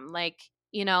miss them. Like,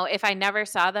 if I never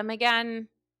saw them again,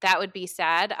 that would be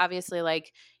sad. Obviously,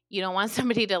 like you don't want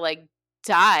somebody to like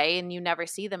die and you never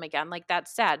see them again. Like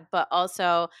that's sad, but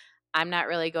also I'm not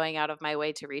really going out of my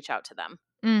way to reach out to them.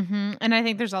 And I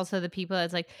think there's also the people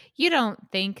that's like, you don't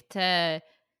think to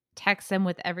text them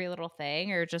with every little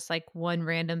thing or just like one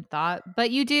random thought,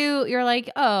 but you're like,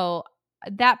 "Oh,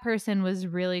 that person was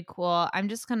really cool. I'm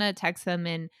just going to text them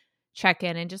and check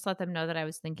in and just let them know that I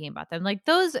was thinking about them." Like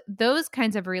those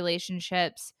kinds of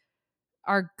relationships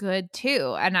are good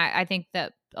too. And I think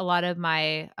that a lot of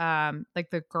my like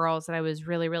the girls that I was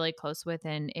really really close with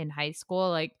in high school,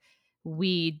 like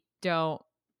we don't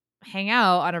hang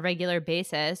out on a regular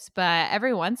basis, but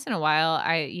every once in a while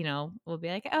I, will be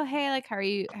like, "Oh, hey, like how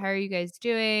are you guys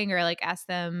doing?" or like ask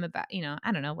them about,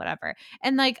 I don't know, whatever.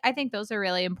 And like I think those are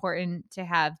really important to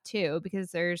have too, because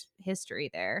there's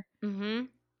history there. Mhm.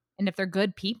 And if they're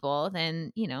good people,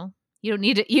 then, you don't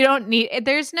need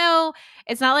there's no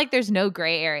it's not like there's no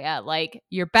gray area. Like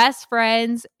your best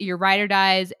friends, your ride or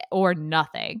dies, or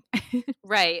nothing.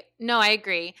 Right. No, I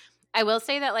agree. I will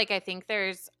say that like I think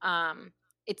there's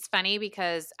it's funny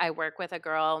because I work with a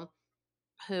girl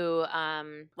who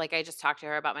like I just talked to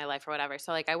her about my life or whatever.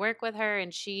 So like I work with her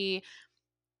and she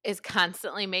is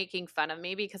constantly making fun of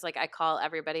me because like I call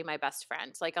everybody my best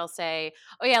friend. Like I'll say,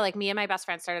 "Oh yeah, like me and my best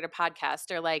friend started a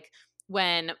podcast," or like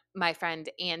when my friend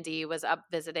Andy was up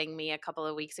visiting me a couple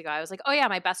of weeks ago, I was like, "Oh yeah,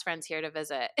 my best friend's here to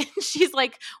visit." And she's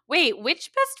like, "Wait,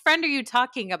 which best friend are you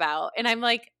talking about?" And I'm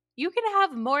like, "You can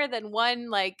have more than one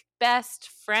like best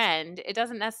friend. It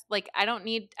doesn't like I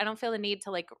don't feel the need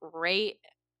to like rate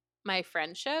my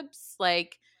friendships.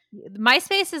 Like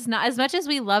MySpace is not, as much as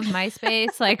we love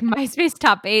MySpace, like MySpace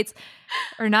top eights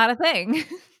are not a thing.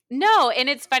 no, and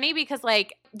it's funny because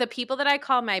like the people that I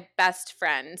call my best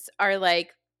friends are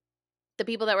like the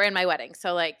people that were in my wedding.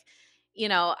 So like,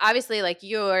 obviously like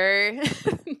you're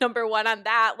number 1 on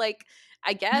that. Like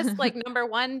I guess like number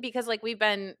 1 because like we've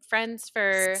been friends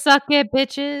for Suck it,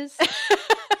 bitches.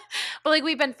 but like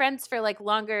we've been friends for like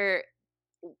longer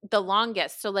the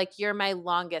longest. So like you're my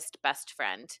longest best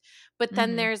friend. But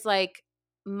then Mhm. there's like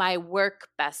my work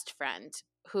best friend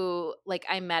who like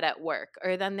I met at work,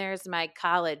 or then there's my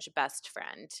college best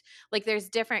friend. Like there's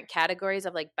different categories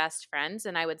of like best friends,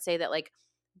 and I would say that like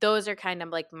those are kind of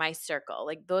like my circle.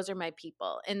 Like those are my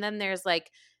people. And then there's like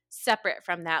separate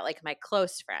from that like my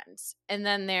close friends. And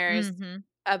then there's Mhm.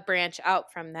 a branch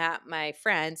out from that my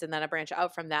friends, and then a branch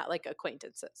out from that like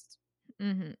acquaintances.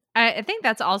 Mhm. I think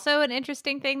that's also an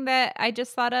interesting thing that I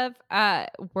just thought of.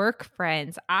 Work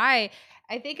friends. I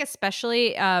think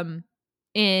especially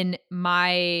in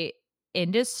my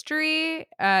industry.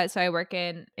 So I work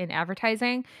in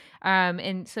advertising.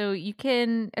 And so you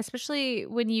can, especially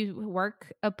when you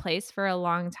work a place for a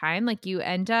long time, like you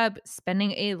end up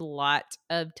spending a lot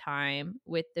of time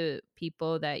with the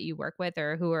people that you work with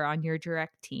or who are on your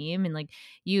direct team, and like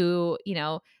you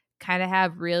know kind of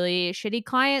have really shitty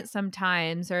clients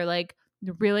sometimes, or like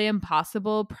really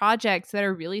impossible projects that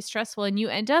are really stressful, and you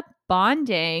end up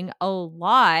bonding a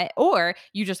lot, or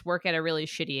you just work at a really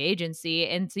shitty agency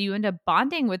and so you end up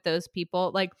bonding with those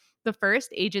people. Like the first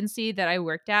agency that I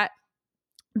worked at,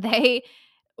 they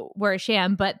were a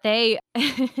sham, but they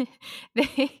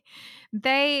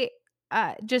they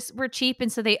just were cheap,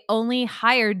 and so they only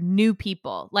hired new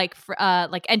people, like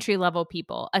entry level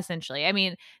people, essentially. I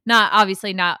mean, not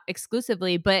obviously not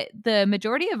exclusively, but the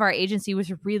majority of our agency was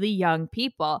really young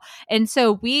people, and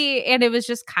it was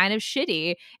just kind of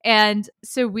shitty, and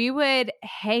so we would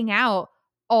hang out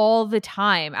all the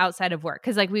time outside of work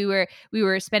because like we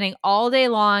were spending all day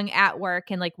long at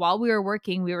work, and like while we were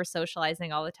working we were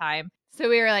socializing all the time, so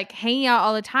we were like hanging out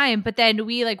all the time. But then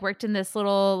we like worked in this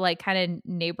little like kind of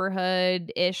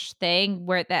neighborhood ish thing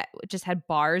where that just had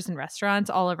bars and restaurants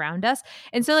all around us,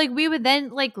 and so like we would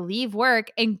then like leave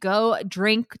work and go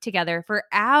drink together for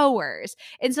hours.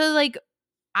 And so like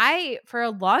I, for a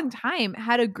long time,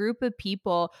 had a group of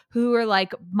people who were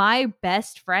like my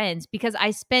best friends because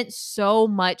I spent so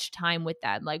much time with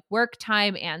them, like work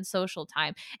time and social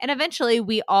time. And eventually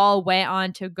we all went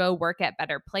on to go work at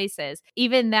better places.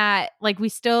 Even that, like, we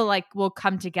still like will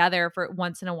come together for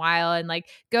once in a while and like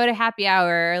go to happy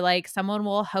hour, or, like someone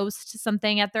will host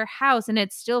something at their house and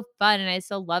it's still fun. And I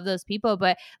still love those people,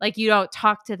 but like you don't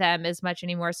talk to them as much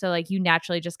anymore. So like you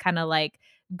naturally just kind of like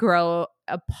grow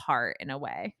apart in a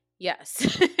way. Yes.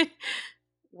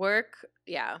 Work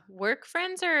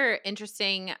friends are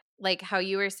interesting, like how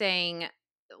you were saying,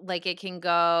 like it can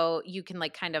go you can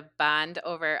like kind of bond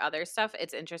over other stuff.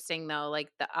 It's interesting though, like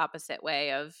the opposite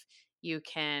way of you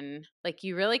can like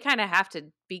you really kind of have to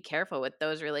be careful with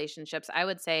those relationships. I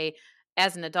would say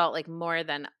as an adult like more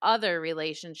than other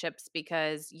relationships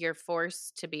because you're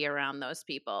forced to be around those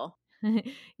people.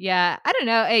 Yeah, I don't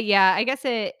know. Yeah, I guess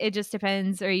it just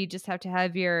depends, or you just have to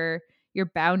have your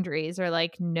boundaries, or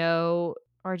like know,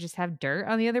 or just have dirt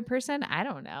on the other person. I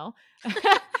don't know.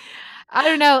 I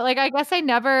don't know. Like I guess I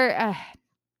never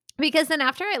because then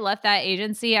after I left that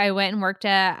agency, I went and worked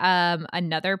at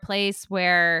another place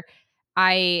where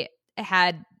I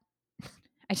had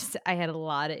I had a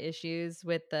lot of issues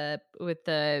with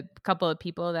the couple of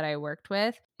people that I worked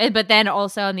with. And but then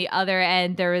also on the other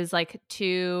end there was like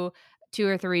two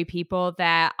or three people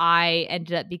that I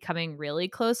ended up becoming really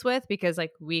close with because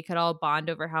like we could all bond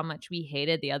over how much we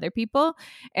hated the other people.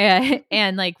 And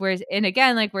like and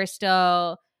again like we're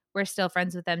still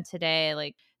friends with them today,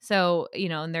 like, so,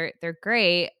 and they're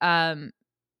great.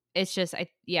 It's just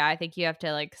I think you have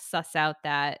to like suss out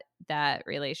that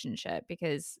relationship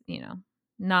because,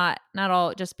 not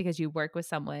all, just because you work with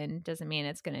someone doesn't mean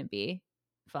it's going to be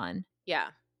fun. Yeah.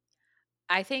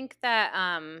 I think that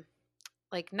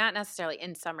like not necessarily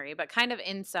in summary, but kind of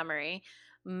in summary,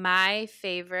 my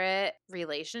favorite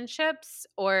relationships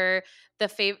or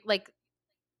like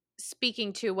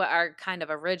speaking to what our kind of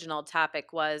original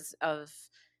topic was of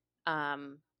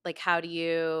like how do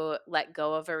you let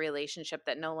go of a relationship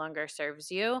that no longer serves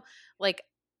you? Like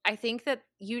I think that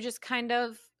you just kind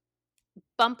of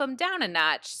bump them down a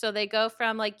notch. So they go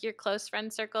from like your close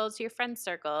friend circle to your friend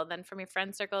circle, then from your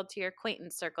friend circle to your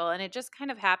acquaintance circle. And it just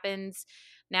kind of happens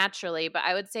naturally. But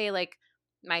I would say, like,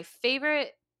 my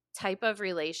favorite type of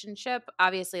relationship,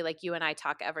 obviously, like you and I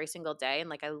talk every single day. And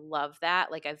like, I love that.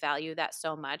 Like, I value that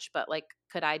so much. But like,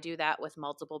 could I do that with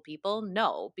multiple people?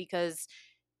 No, because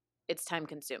it's time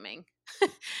consuming.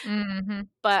 Mhm.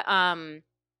 But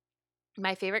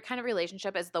my favorite kind of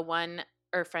relationship is the one,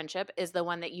 or friendship is the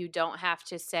one that you don't have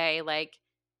to say like,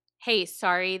 "Hey,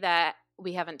 sorry that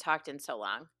we haven't talked in so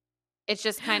long." It's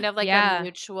just kind of like a Yeah.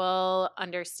 mutual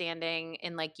understanding,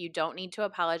 and like you don't need to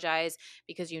apologize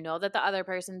because you know that the other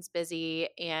person's busy.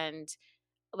 And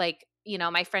like,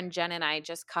 my friend Jen and I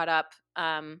just caught up.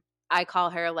 I call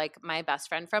her like my best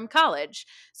friend from college.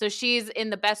 So she's in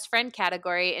the best friend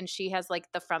category, and she has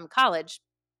like the from college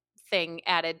thing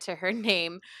added to her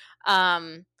name.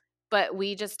 Um, but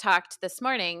we just talked this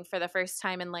morning for the first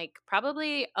time in like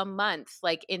probably a month,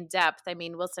 like in depth. I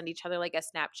mean, we'll send each other like a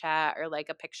Snapchat or like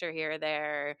a picture here or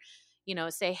there,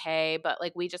 say hey. But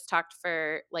like we just talked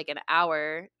for like an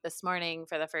hour this morning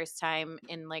for the first time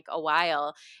in like a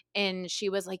while. And she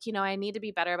was like, I need to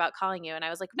be better about calling you. And I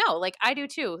was like, no, like I do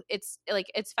too. It's like,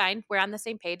 it's fine. We're on the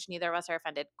same page. Neither of us are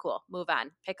offended. Cool. Move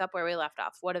on. Pick up where we left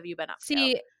off. What have you been up to?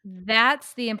 See,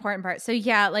 that's the important part. So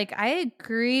yeah, like I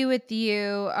agree with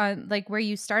you on like where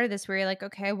you started this, where you're like,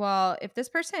 okay, well, if this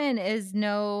person is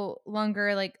no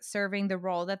longer like serving the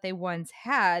role that they once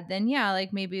had, then yeah,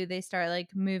 like maybe they start like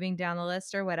moving down the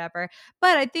list or whatever.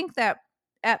 But I think that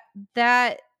at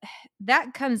that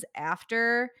that comes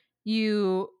after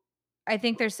you. I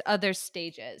think there's other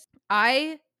stages.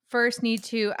 I first need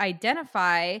to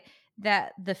identify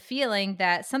that the feeling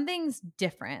that something's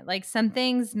different, like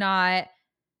something's not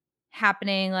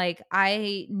happening. Like,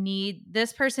 I need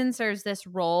this person serves this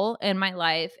role in my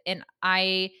life, and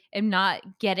I am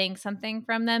not getting something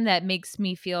from them that makes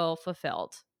me feel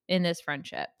fulfilled in this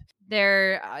friendship.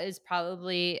 There is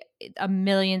probably a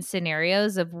million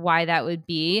scenarios of why that would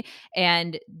be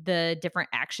and the different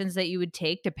actions that you would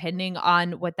take depending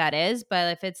on what that is.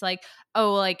 But if it's like,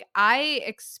 oh, like I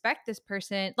expect this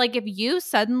person, like if you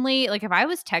suddenly, like if I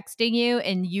was texting you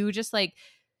and you just like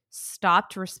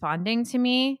stopped responding to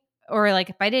me, or like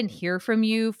if I didn't hear from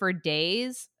you for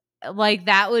days, like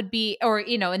that would be, or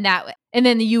in that way. And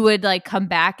then you would like come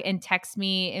back and text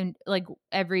me and like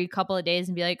every couple of days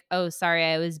and be like, "Oh, sorry,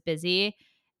 I was busy."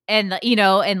 And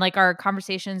and like our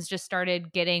conversations just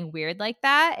started getting weird like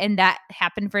that, and that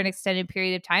happened for an extended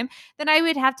period of time, then I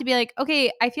would have to be like,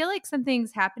 "Okay, I feel like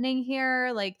something's happening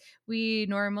here. Like we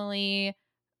normally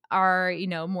are,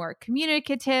 more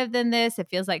communicative than this. It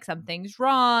feels like something's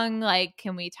wrong. Like,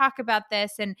 can we talk about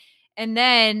this?" And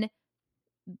then,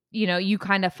 you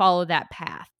kind of follow that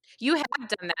path. You have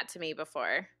done that to me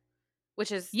before,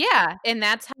 which is, Yeah. and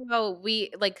that's how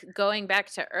we, like, going back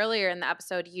to earlier in the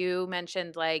episode, you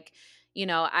mentioned like,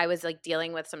 I was like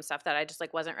dealing with some stuff that I just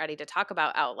like wasn't ready to talk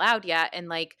about out loud yet. And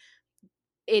like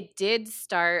it did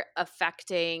start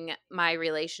affecting my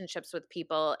relationships with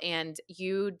people, and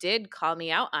you did call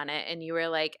me out on it, and you were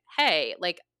like, "Hey,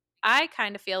 like I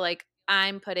kind of feel like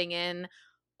I'm putting in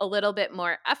a little bit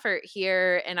more effort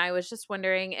here, and I was just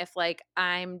wondering if like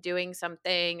I'm doing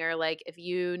something, or like if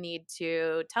you need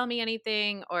to tell me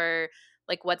anything, or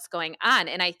like what's going on."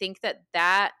 And I think that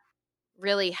that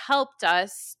really helped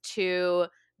us to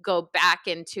go back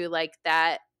into like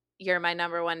that "you're my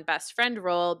number one best friend"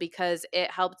 role, because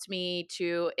it helped me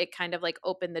to, it kind of like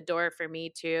opened the door for me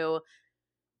to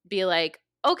be like,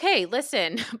 "Okay,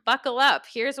 listen, buckle up.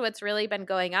 Here's what's really been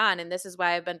going on, and this is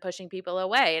why I've been pushing people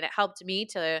away." And it helped me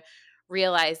to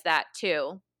realize that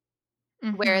too.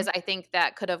 Mhm. Whereas I think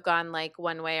that could have gone like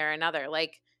one way or another.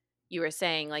 Like you were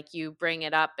saying, like you bring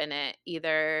it up and it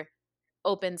either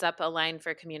opens up a line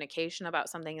for communication about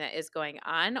something that is going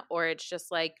on, or it's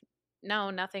just like, no,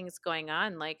 nothing's going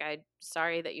on. Like, I'm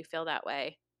sorry that you feel that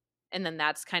way. And then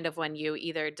that's kind of when you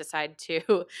either decide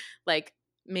to like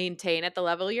maintain at the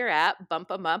level you're at, bump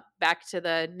them up back to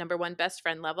the number one best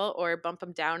friend level, or bump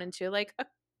them down into like a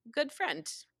good friend.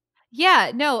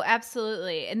 Yeah, no,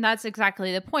 absolutely. And that's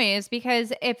exactly the point, is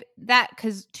because if that,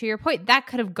 because to your point, that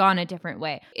could have gone a different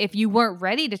way. If you weren't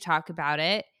ready to talk about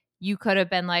it, you could have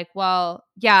been like, well,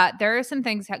 yeah, there are some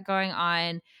things going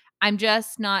on. I'm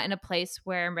just not in a place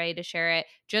where I'm ready to share it.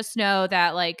 Just know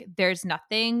that like there's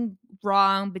nothing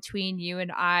wrong between you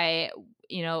and I.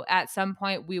 At some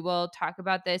point we will talk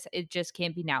about this. It just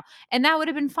can't be now. And that would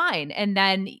have been fine. And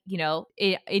then,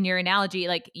 in your analogy,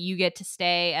 like you get to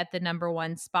stay at the number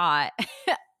one spot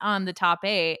on the top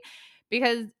eight,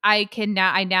 because I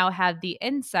now have the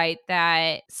insight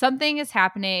that something is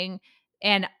happening.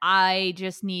 and I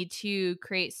just need to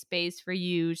create space for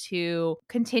you to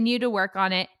continue to work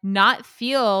on it, not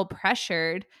feel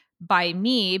pressured by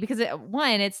me, because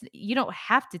one, it's, you don't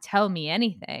have to tell me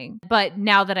anything, but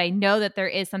now that I know that there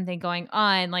is something going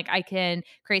on, like I can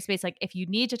create space. Like if you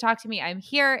need to talk to me, I'm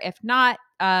here. If not,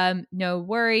 no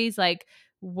worries, like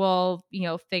we'll,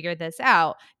 figure this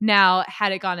out. Now,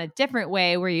 had it gone a different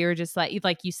way where you're just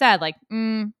like you said, like,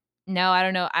 no, I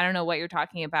don't know what you're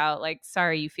talking about, like,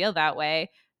 sorry you feel that way,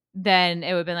 then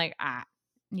it would have been like,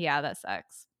 yeah, that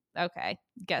sucks. Okay,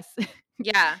 guess.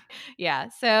 Yeah. Yeah.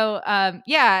 So,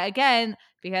 yeah, again,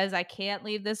 because I can't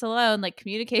leave this alone, like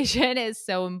communication is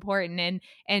so important.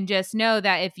 And just know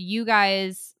that if you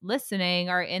guys listening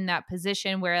are in that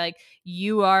position where like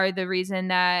you are the reason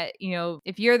that,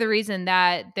 if you're the reason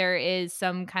that there is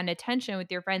some kind of tension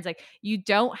with your friends, like you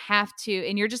don't have to,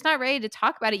 and you're just not ready to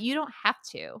talk about it, you don't have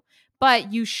to.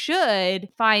 But you should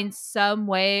find some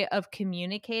way of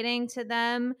communicating to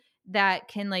them that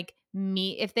can like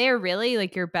meet, if they're really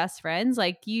like your best friends,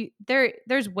 like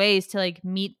there's ways to like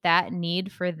meet that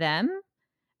need for them,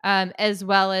 as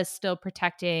well as still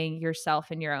protecting yourself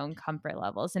and your own comfort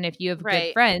levels. And if you have good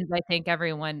Right. friends, I think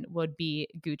everyone would be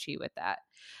Gucci with that.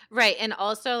 Right. And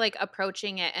also like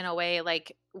approaching it in a way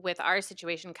like with our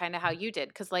situation, kind of how you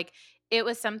did. Cause like it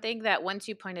was something that once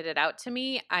you pointed it out to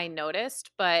me, I noticed,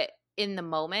 but in the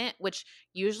moment, which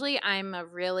usually I'm a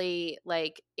really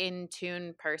like in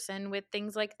tune person with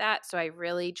things like that. So I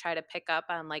really try to pick up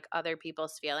on like other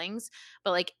people's feelings.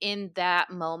 But like in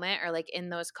that moment or like in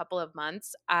those couple of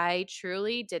months, I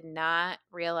truly did not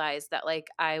realize that like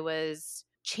I was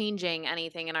changing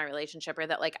anything in our relationship or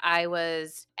that like I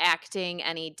was acting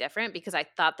any different because I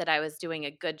thought that I was doing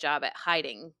a good job at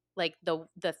hiding like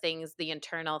the things, the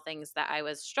internal things that I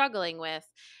was struggling with.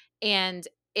 And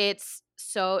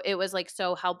it was like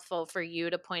so helpful for you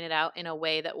to point it out in a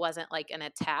way that wasn't like an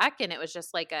attack, and it was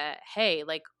just like a hey,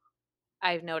 like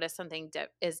I've noticed something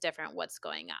is different, what's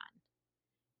going on,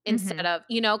 instead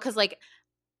Mhm. of cuz like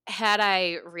had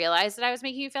I realized that I was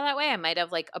making you feel that way, I might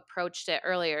have like approached it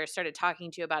earlier, started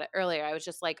talking to you about it earlier. I was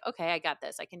just like, okay, I got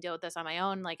this. I can deal with this on my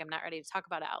own. Like, I'm not ready to talk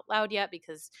about it out loud yet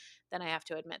because then I have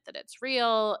to admit that it's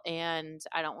real and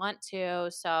I don't want to.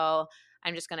 So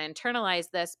I'm just going to internalize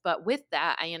this. But with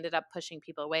that, I ended up pushing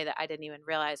people away that I didn't even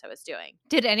realize I was doing.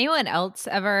 Did anyone else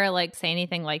ever like say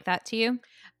anything like that to you?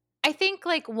 I think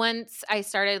like once I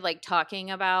started like talking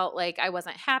about like I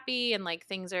wasn't happy and like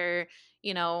things are,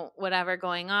 whatever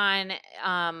going on,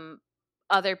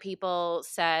 other people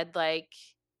said like,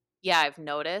 yeah, I've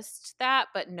noticed that,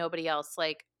 but nobody else,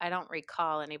 like I don't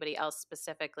recall anybody else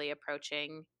specifically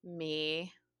approaching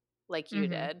me like you Mhm.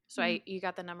 did. So you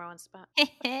got the number one spot.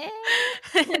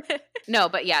 Mhm. No,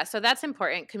 but yeah, so that's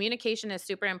important. Communication is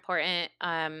super important,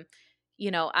 on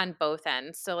both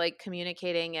ends. So like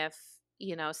communicating if,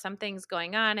 something's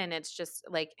going on and it's just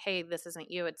like, hey, this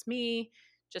isn't you, it's me,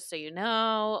 just so you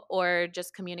know, or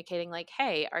just communicating like,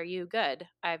 hey, are you good?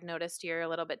 I've noticed you're a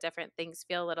little bit different. Things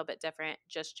feel a little bit different.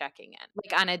 Just checking in.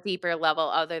 Like on a deeper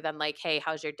level other than like, hey,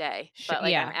 how's your day? But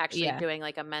like I'm Yeah, actually yeah. doing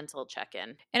like a mental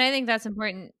check-in. And I think that's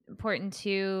important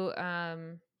too.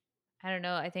 I don't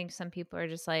know. I think some people are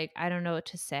just like, I don't know what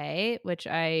to say, which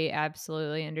I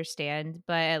absolutely understand.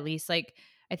 But at least like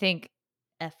I think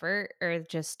effort, or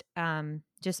just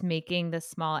making the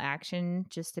small action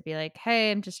just to be like, hey,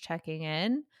 I'm just checking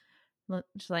in.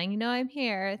 Just letting you know I'm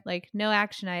here. Like no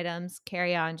action items,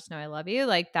 carry on, just know I love you.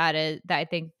 Like that is that, I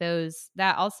think those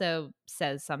that also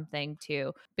says something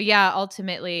too. But yeah,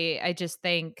 ultimately I just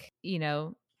think,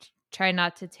 try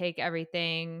not to take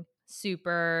everything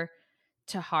super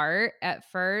to heart at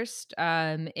first.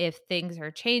 If things are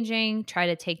changing, try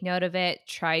to take note of it.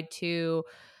 Try to,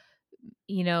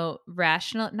 not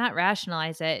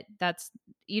rationalize it. That's,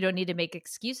 you don't need to make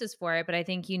excuses for it, but I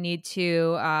think you need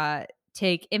to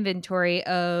take inventory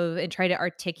of and try to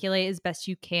articulate as best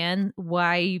you can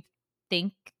why you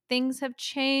think things have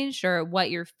changed or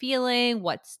what you're feeling,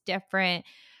 what's different,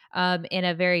 in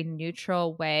a very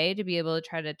neutral way to be able to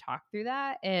try to talk through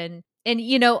that. And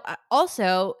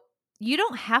also you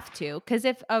don't have to, because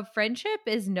if a friendship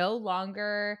is no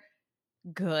longer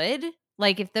good,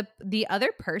 like if the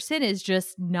other person is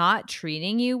just not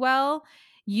treating you well,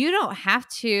 you don't have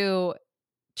to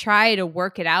try to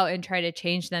work it out and try to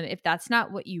change them if that's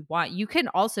not what you want. You can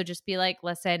also just be like,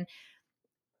 listen,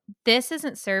 this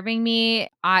isn't serving me.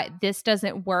 This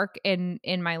doesn't work in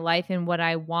my life and what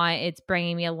I want. It's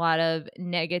bringing me a lot of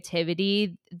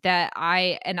negativity that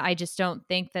I just don't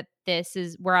think that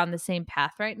we're on the same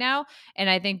path right now. And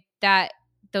I think that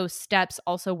those steps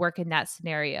also work in that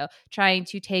scenario, trying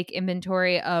to take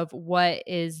inventory of what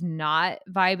is not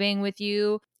vibing with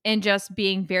you and just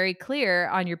being very clear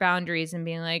on your boundaries and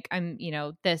being like,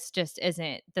 this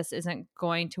isn't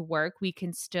going to work. We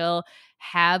can still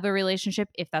have a relationship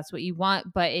if that's what you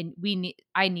want, but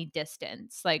I need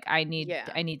distance. Like Yeah.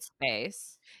 I need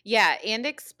space. Yeah, and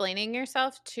explaining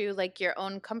yourself to like your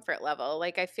own comfort level.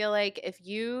 Like I feel like if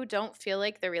you don't feel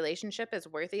like the relationship is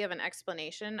worthy of an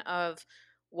explanation of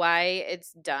why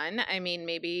it's done, I mean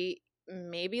maybe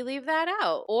leave that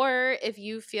out. Or if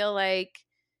you feel like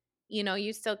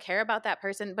you still care about that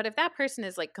person. But if that person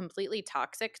is like completely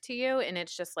toxic to you and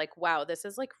it's just like, wow, this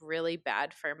is like really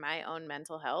bad for my own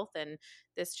mental health and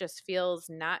this just feels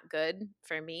not good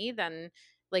for me, then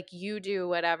like you do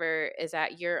whatever is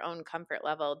at your own comfort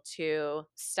level to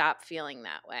stop feeling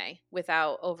that way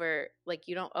without over, like,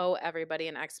 you don't owe everybody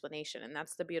an explanation. And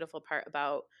that's the beautiful part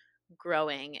about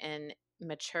growing and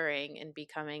maturing and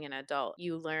becoming an adult.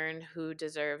 You learn who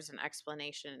deserves an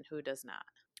explanation and who does not.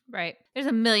 Right. There's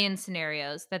a million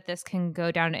scenarios that this can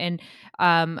go down, and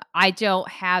I don't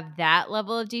have that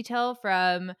level of detail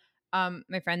from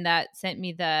my friend that sent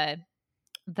me the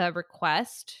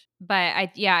request, but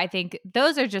I think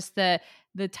those are just the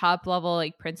top level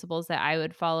like principles that I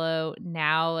would follow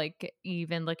now, like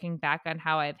even looking back on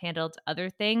how I've handled other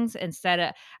things. Instead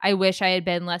of, I wish I had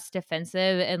been less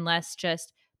defensive and less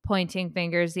just pointing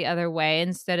fingers the other way,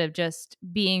 instead of just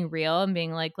being real and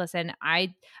being like, listen,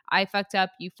 I fucked up,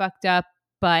 you fucked up,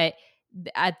 but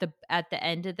at the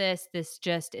end of this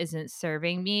just isn't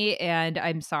serving me, and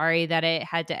I'm sorry that it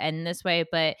had to end this way,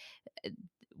 but uh,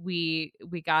 we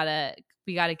gotta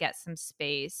get some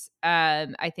space.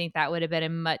 I think that would have been a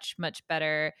much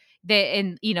better,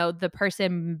 and the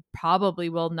person probably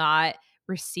will not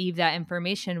receive that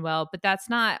information well, but that's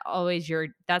not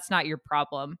your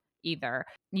problem either.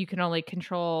 You can only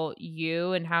control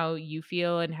you and how you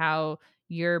feel and how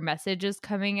your message is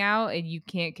coming out, and you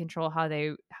can't control how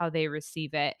they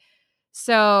receive it.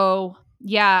 So,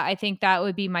 yeah, I think that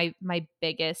would be my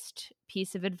biggest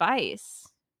piece of advice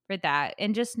for that.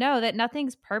 And just know that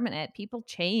nothing's permanent. People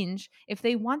change if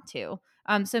they want to.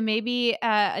 So maybe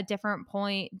at a different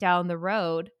point down the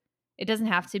road, it doesn't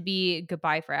have to be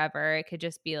goodbye forever. It could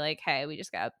just be like, hey, we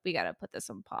gotta put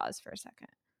this on pause for a second.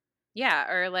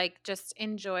 Yeah, or like just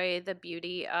enjoy the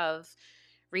beauty of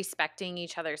respecting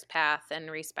each other's path and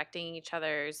respecting each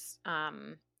other's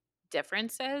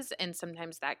differences. And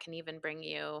sometimes that can even bring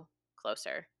you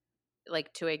closer.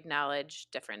 Like to acknowledge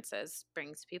differences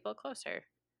brings people closer,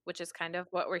 which is kind of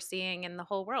what we're seeing in the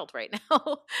whole world right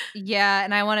now. Yeah,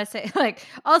 and I wanna say, like,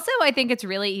 also, I think it's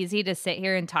really easy to sit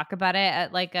here and talk about it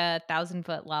at, like, a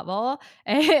thousand-foot level,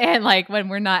 and, like, when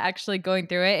we're not actually going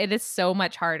through it, it is so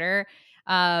much harder,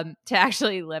 to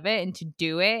actually live it and to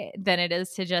do it than it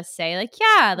is to just say, like,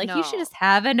 "Yeah, like, you should No, just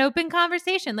have an open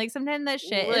conversation." Like, sometimes that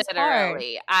shit is hard.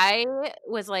 literally. I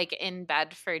was like in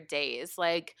bed for days,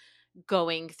 like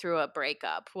going through a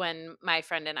breakup when my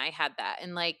friend and I had that.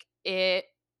 And like it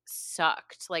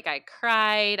sucked. Like I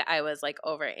cried. I was like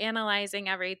over analyzing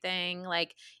everything.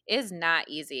 Like is not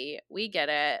easy. We get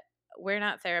it. We're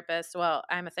not therapists. Well,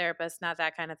 I'm a therapist, not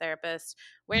that kind of therapist.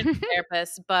 We're not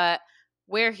therapists, but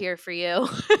we're here for you.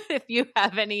 If you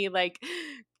have any like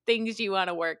things you want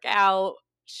to work out,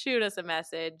 shoot us a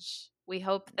message. We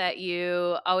hope that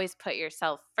you always put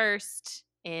yourself first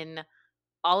in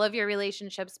all of your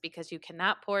relationships because you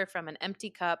cannot pour from an empty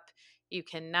cup. You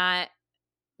cannot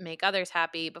make others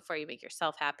happy before you make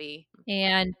yourself happy.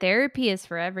 And therapy is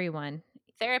for everyone.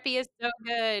 Therapy is so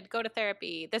good. Go to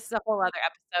therapy. This is a whole other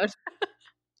episode.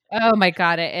 Oh my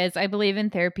god, it is. I believe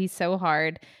in therapy so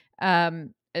hard.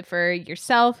 For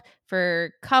yourself,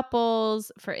 for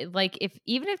couples, for like if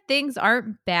even if things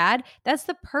aren't bad, that's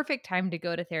the perfect time to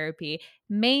go to therapy.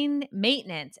 Main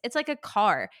maintenance. It's like a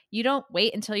car. You don't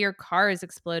wait until your car is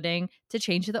exploding to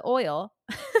change the oil.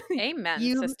 Amen,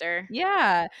 you sister.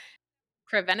 Yeah.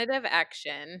 Preventative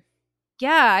action.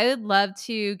 Yeah, I would love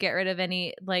to get rid of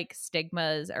any like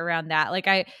stigmas around that.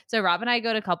 So Rob and I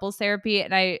go to couples therapy,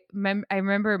 and I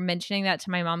remember mentioning that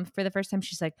to my mom for the first time.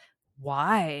 She's like,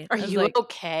 "Why?" Are I was you like,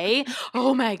 okay?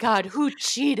 Oh my God, who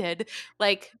cheated?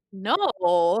 Like, no.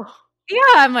 "Yeah."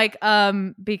 I'm like,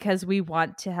 because we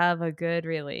want to have a good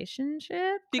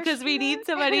relationship?" Because Question we need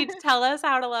somebody to mark. tell us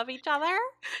how to love each other.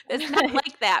 It's not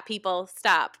like that, people.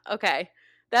 Stop. Okay.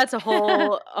 That's a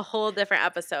whole different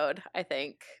episode, I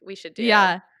think we should do.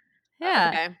 Yeah, yeah.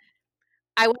 Okay.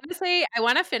 I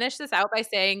want to finish this out by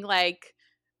saying like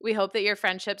we hope that your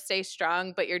friendship stays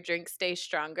strong, but your drink stays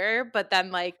stronger. But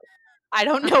then like I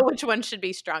don't know which one should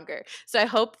be stronger. So I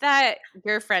hope that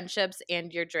your friendships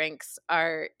and your drinks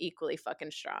are equally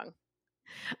fucking strong.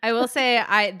 I will say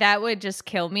that would just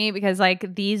kill me because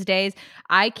like these days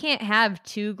I can't have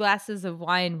 2 glasses of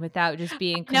wine without just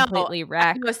being No, completely no,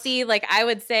 wrecked. see, like, I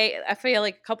would say I feel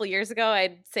like a couple years ago,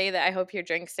 I'd say that I hope your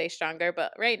drinks stay stronger,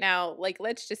 but right now, like,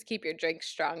 let's just keep your drinks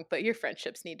strong, but your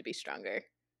friendships need to be stronger.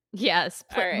 Yes,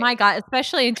 Alright. my god,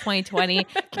 especially in 2020,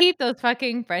 keep those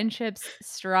fucking friendships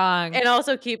strong. And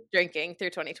also keep drinking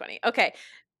through 2020. Okay.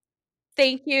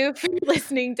 Thank you for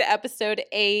listening to episode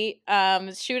 8.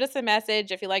 Shoot us a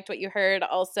message if you liked what you heard.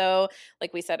 Also,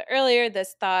 like we said earlier,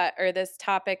 this thought or this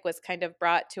topic was kind of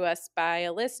brought to us by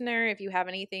a listener. If you have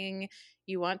anything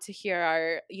you want to hear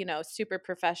our, super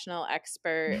professional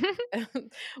expert,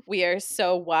 we are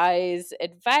so wise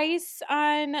advice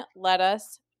on, let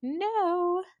us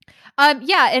know.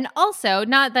 Yeah, and also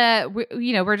not that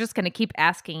we're just going to keep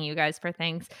asking you guys for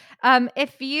things.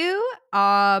 If you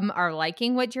are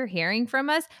liking what you're hearing from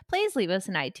us, please leave us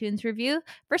an iTunes review.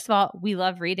 First of all, we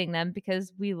love reading them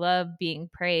because we love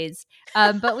being praised.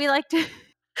 But we like to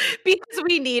Because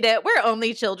we need it. We're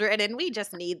only children and we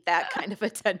just need that kind of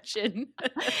attention.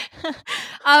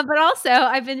 But also,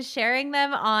 I've been sharing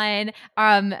them on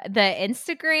the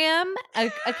Instagram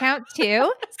account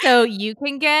too, so you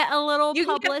can get a little You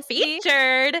can get publicity.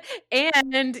 featured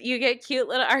and you get cute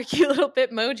little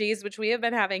Bitmojis, which we have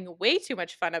been having way too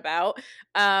much fun about.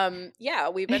 Yeah,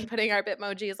 we've been putting our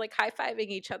Bitmojis like high-fiving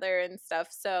each other and stuff.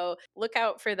 So look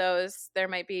out for those. There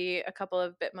might be a couple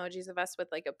of Bitmojis of us with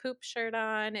like a poop shirt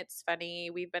on. It's funny.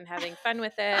 We've been having fun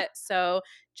with it. So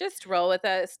just roll with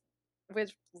us.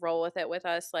 Roll with it with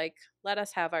us. Like, let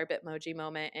us have our Bitmoji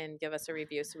moment and give us a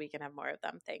review so we can have more of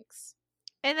them. Thanks.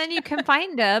 And then you can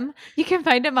find them. You can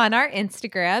find them on our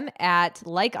Instagram at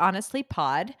Like Honestly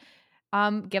Pod.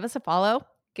 Give us a follow.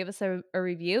 Give us a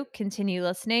review. Continue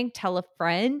listening. Tell a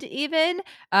friend. Even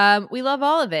we love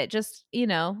all of it. Just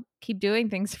keep doing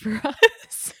things for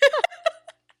us.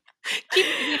 Keep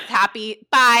babies happy.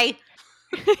 Bye.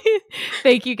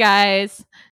 Thank you guys.